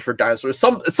amount of cards for dinosaurs.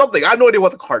 Something. I have no idea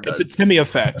what the card does. It's a Timmy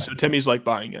effect, so Timmy's like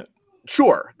buying it.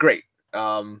 Sure, great.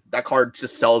 That card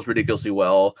just sells ridiculously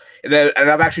well, and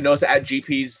I've actually noticed that at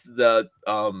GPs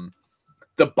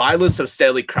the buy lists have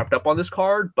steadily crept up on this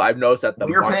card, but I've noticed that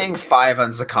we're paying 5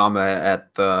 on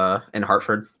Zakama in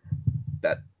Hartford.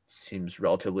 That seems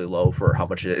relatively low for how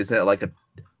much it is. Isn't it like a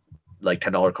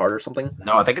 $10 card or something?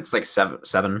 No, I think it's like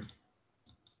seven.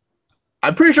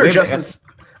 I'm pretty sure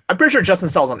Justin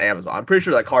sells on Amazon. I'm pretty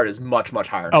sure that card is much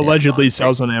higher. Allegedly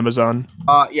sells on Amazon.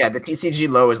 Yeah, the TCG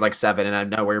low is like 7, and I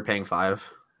know we're paying 5.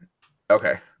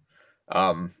 Okay.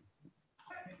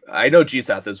 I know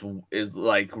GSAT is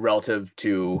like relative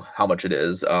to how much it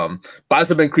is. Buys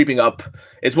have been creeping up.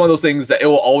 It's one of those things that it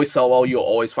will always sell well. You'll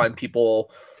always find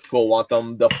people who will want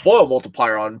them. The foil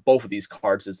multiplier on both of these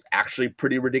cards is actually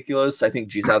pretty ridiculous. I think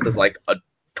GSAT is like a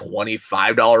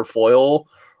 $25 foil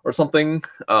or something.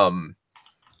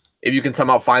 If you can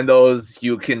somehow find those,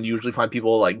 you can usually find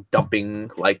people like dumping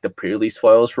like the pre-release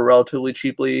foils for relatively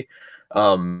cheaply.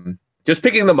 Just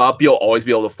picking them up, you'll always be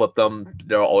able to flip them.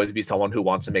 There'll always be someone who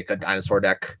wants to make a dinosaur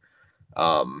deck.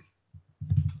 And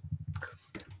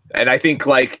I think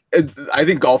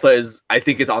Galtha is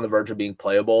on the verge of being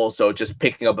playable. So just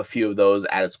picking up a few of those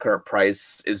at its current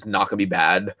price is not going to be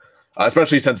bad,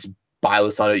 especially since buy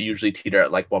lists on it usually teeter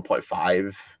at like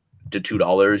 1.5 to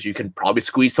 $2. You can probably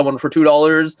squeeze someone for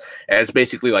 $2, and it's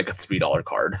basically like a $3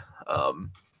 card.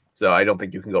 So I don't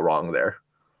think you can go wrong there.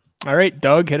 All right,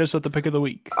 Doug, hit us with the pick of the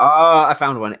week. I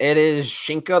found one. It is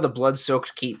Shinka, the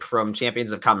Blood-Soaked Keep from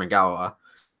Champions of Kamigawa.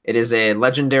 It is a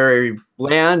legendary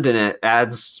land, and it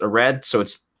adds a red, so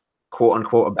it's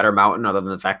quote-unquote a better mountain, other than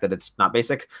the fact that it's not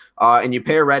basic. And you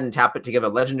pay a red and tap it to give a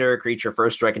legendary creature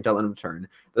first strike until end of turn.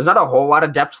 There's not a whole lot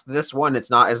of depth to this one.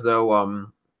 It's not as though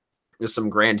there's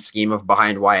some grand scheme of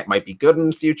behind why it might be good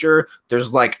in the future.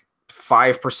 There's like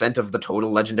 5% of the total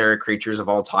legendary creatures of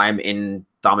all time in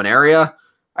Dominaria,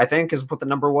 I think is what the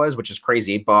number was, which is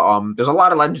crazy. But there's a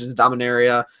lot of Legends of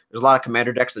Dominaria. There's a lot of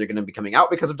commander decks that are going to be coming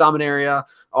out because of Dominaria.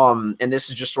 And this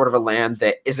is just sort of a land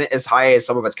that isn't as high as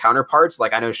some of its counterparts.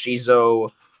 Like I know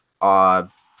Shizo,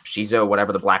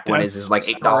 whatever the black one is like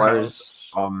 $8.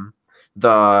 The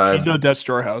Shizo Death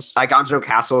Storehouse. Iganjo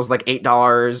Castle is like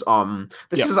 $8.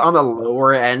 This is on the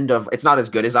lower end of, it's not as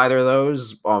good as either of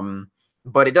those.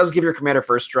 But it does give your commander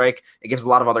first strike. It gives a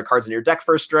lot of other cards in your deck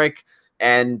first strike.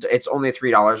 And it's only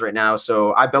 $3 right now.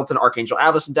 So I built an Archangel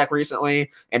Avacyn deck recently,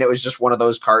 and it was just one of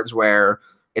those cards where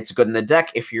it's good in the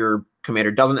deck. If your commander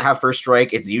doesn't have first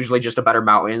strike, it's usually just a better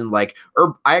mountain. I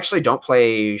actually don't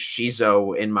play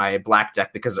Shizo in my black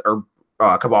deck because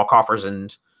Cabal Coffers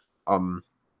and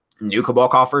new Cabal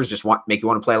Coffers just make you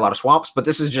want to play a lot of swamps. But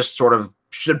this is just sort of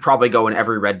should probably go in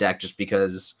every red deck just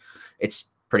because it's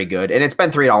pretty good, and it's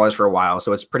been $3 for a while,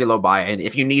 so it's pretty low buy. And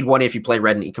if you need one, if you play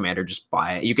red and E commander, just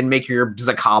buy it. You can make your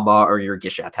Zakama or your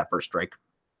Gishath have first strike.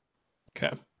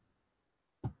 Okay.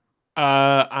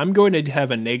 I'm going to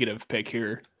have a negative pick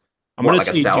here. I'm going to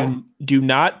say do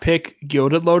not pick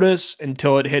Gilded Lotus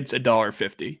until it hits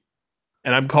 $1.50,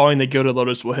 and I'm calling the Gilded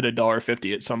Lotus will hit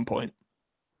 $1.50 at some point.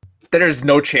 There's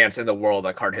no chance in the world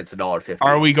that card hits $1.50.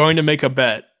 Are we going to make a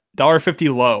bet?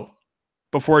 $1.50 low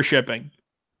before shipping.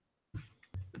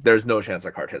 There's no chance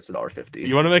that card hits $1.50.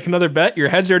 You want to make another bet? Your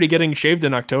head's already getting shaved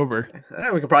in October.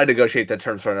 We could probably negotiate the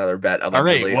terms for another bet. All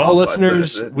right. Well,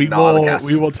 listeners, we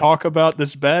will talk about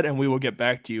this bet and we will get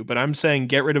back to you. But I'm saying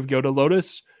get rid of Gilded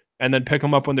Lotus and then pick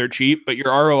them up when they're cheap. But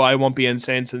your ROI won't be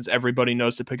insane since everybody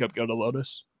knows to pick up Gilded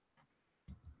Lotus.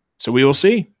 So we will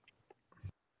see.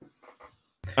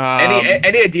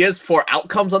 Any ideas for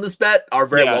outcomes on this bet are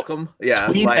very welcome. Yeah,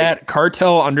 tweet at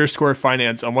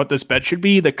cartel_finance on what this bet should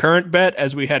be. The current bet,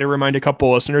 as we had to remind a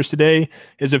couple listeners today,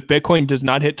 is if Bitcoin does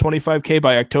not hit 25K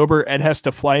by October, Ed has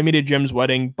to fly me to Jim's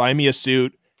wedding, buy me a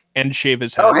suit, and shave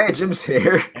his head. Oh, hey, Jim's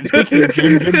here. And speaking of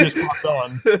Jim just popped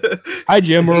on. Hi,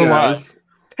 Jim. We're live.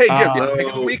 Hey, Jim, do you have a pick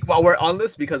of the week while we're on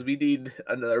this? Because we need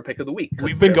another pick of the week.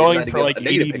 We've been going for like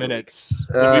 80 minutes.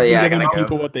 We've been giving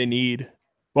people what they need.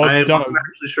 Well, I'm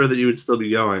actually sure that you would still be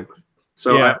going.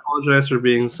 So I apologize for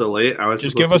being so late. I was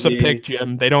just give us a pick,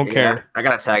 Jim. They don't care. I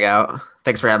gotta tag out.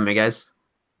 Thanks for having me, guys.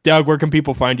 Doug, where can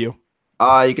people find you?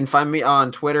 You can find me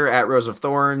on Twitter at Rose of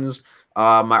Thorns.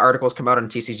 My articles come out on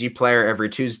TCG Player every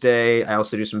Tuesday. I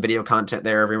also do some video content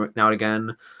there every now and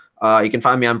again. You can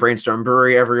find me on Brainstorm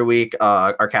Brewery every week.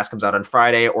 Our cast comes out on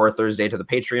Friday or Thursday to the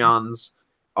Patreons.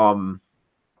 Well,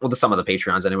 to some of the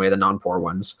Patreons anyway, the non-poor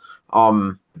ones.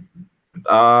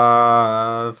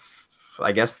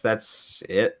 I guess that's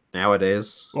it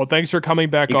nowadays. Well, thanks for coming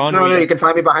back on. No, you can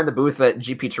find me behind the booth at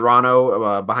GP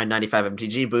Toronto, behind 95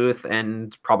 MTG booth,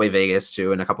 and probably Vegas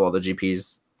too, and a couple of the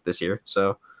GPs this year.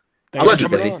 So I'll let you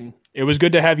busy. It was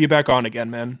good to have you back on again,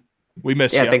 man. We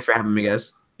missed you. Yeah, thanks for having me,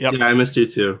 guys. Yep. Yeah, I missed you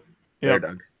too. Yeah,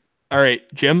 Doug. All right,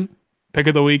 Jim, pick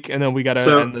of the week, and then we got to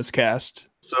end this cast.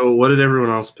 So what did everyone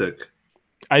else pick?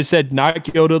 I said not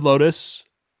Gilded Lotus.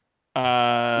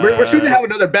 We're soon to have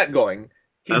another bet going.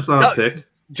 That's not a pick.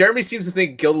 Jeremy seems to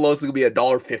think Gilded Lotus is going to be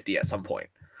 $1.50 at some point.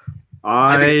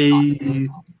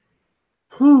 If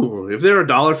they're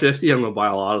 $1.50, I'm going to buy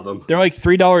a lot of them. They're like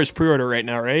 $3 pre-order right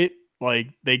now, right? Like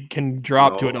they can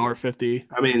drop to $1.50.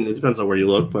 I mean, it depends on where you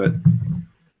look, but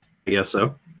I guess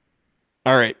so.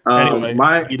 All right. Anyway,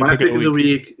 my pick of the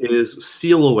week is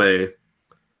Seal Away.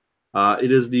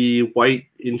 It is the white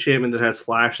enchantment that has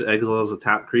flash that exiles a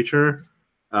tap creature.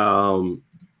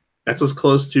 That's as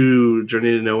close to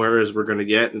Journey to Nowhere as we're going to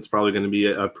get. It's probably going to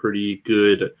be a pretty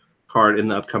good card in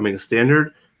the upcoming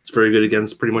standard. It's very good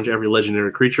against pretty much every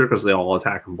legendary creature because they all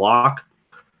attack and block.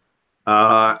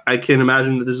 I can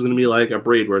imagine that this is going to be like a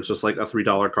Braid where it's just like a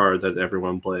 $3 card that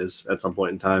everyone plays at some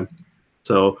point in time.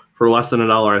 So for less than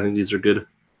 $1, I think these are good.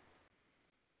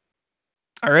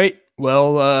 All right.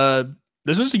 Well,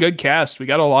 this was a good cast. We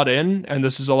got a lot in, and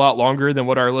this is a lot longer than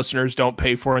what our listeners don't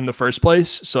pay for in the first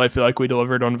place. So I feel like we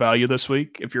delivered on value this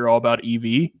week if you're all about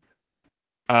EV.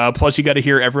 Plus, you got to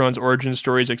hear everyone's origin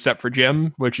stories except for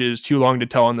Jim, which is too long to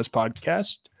tell on this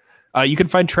podcast. You can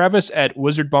find Travis at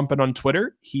Wizard Bumpin' on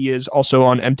Twitter. He is also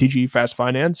on MTG Fast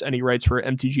Finance, and he writes for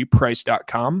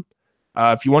mtgprice.com.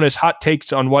 If you want his hot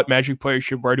takes on what Magic players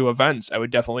should wear to events, I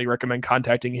would definitely recommend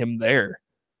contacting him there.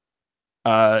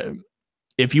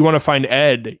 If you want to find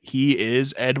Ed, he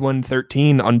is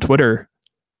Edwin13 on Twitter,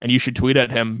 and you should tweet at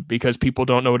him because people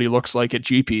don't know what he looks like at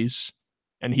GPs,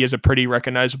 and he has a pretty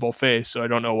recognizable face, so I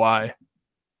don't know why.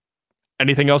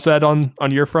 Anything else, Ed, on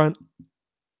your front?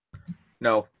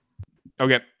 No.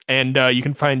 Okay, and you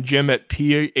can find Jim at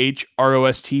PHROST_,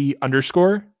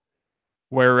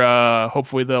 where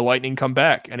hopefully the Lightning come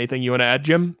back. Anything you want to add,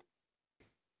 Jim?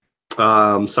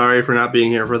 Sorry for not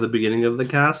being here for the beginning of the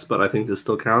cast, but I think this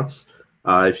still counts.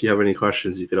 If you have any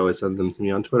questions, you could always send them to me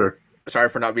on Twitter. Sorry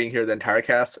for not being here the entire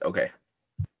cast. Okay.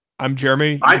 I'm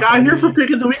Jeremy. I got here for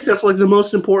pick of the week. That's like the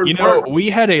most important part.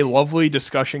 We had a lovely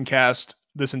discussion cast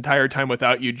this entire time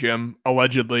without you, Jim,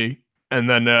 allegedly. And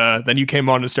then you came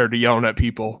on and started yelling at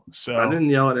people. So I didn't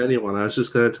yell at anyone. I was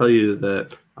just going to tell you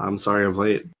that I'm sorry I'm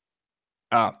late.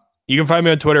 You can find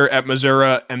me on Twitter at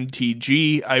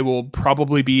MazuraMTG. I will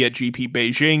probably be at GP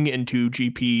Beijing, into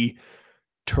GP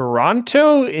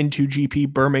Toronto, into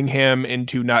GP Birmingham,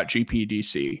 into not GP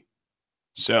DC.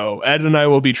 So Ed and I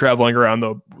will be traveling around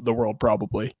the world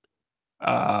probably.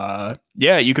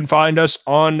 You can find us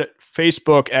on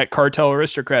Facebook at Cartel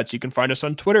Aristocrats. You can find us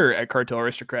on Twitter at Cartel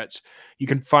Aristocrats. You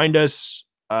can find us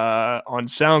on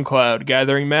SoundCloud,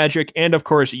 Gathering Magic, and of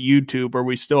course YouTube, where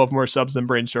we still have more subs than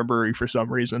Brainstorm Brewery for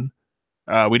some reason.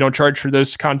 We don't charge for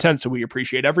this content, so we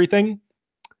appreciate everything.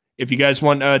 If you guys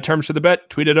want terms for the bet,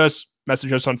 tweet at us,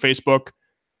 message us on Facebook.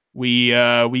 We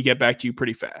get back to you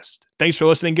pretty fast. Thanks for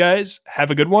listening, guys. Have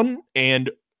a good one,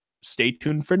 and stay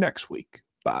tuned for next week.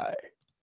 Bye.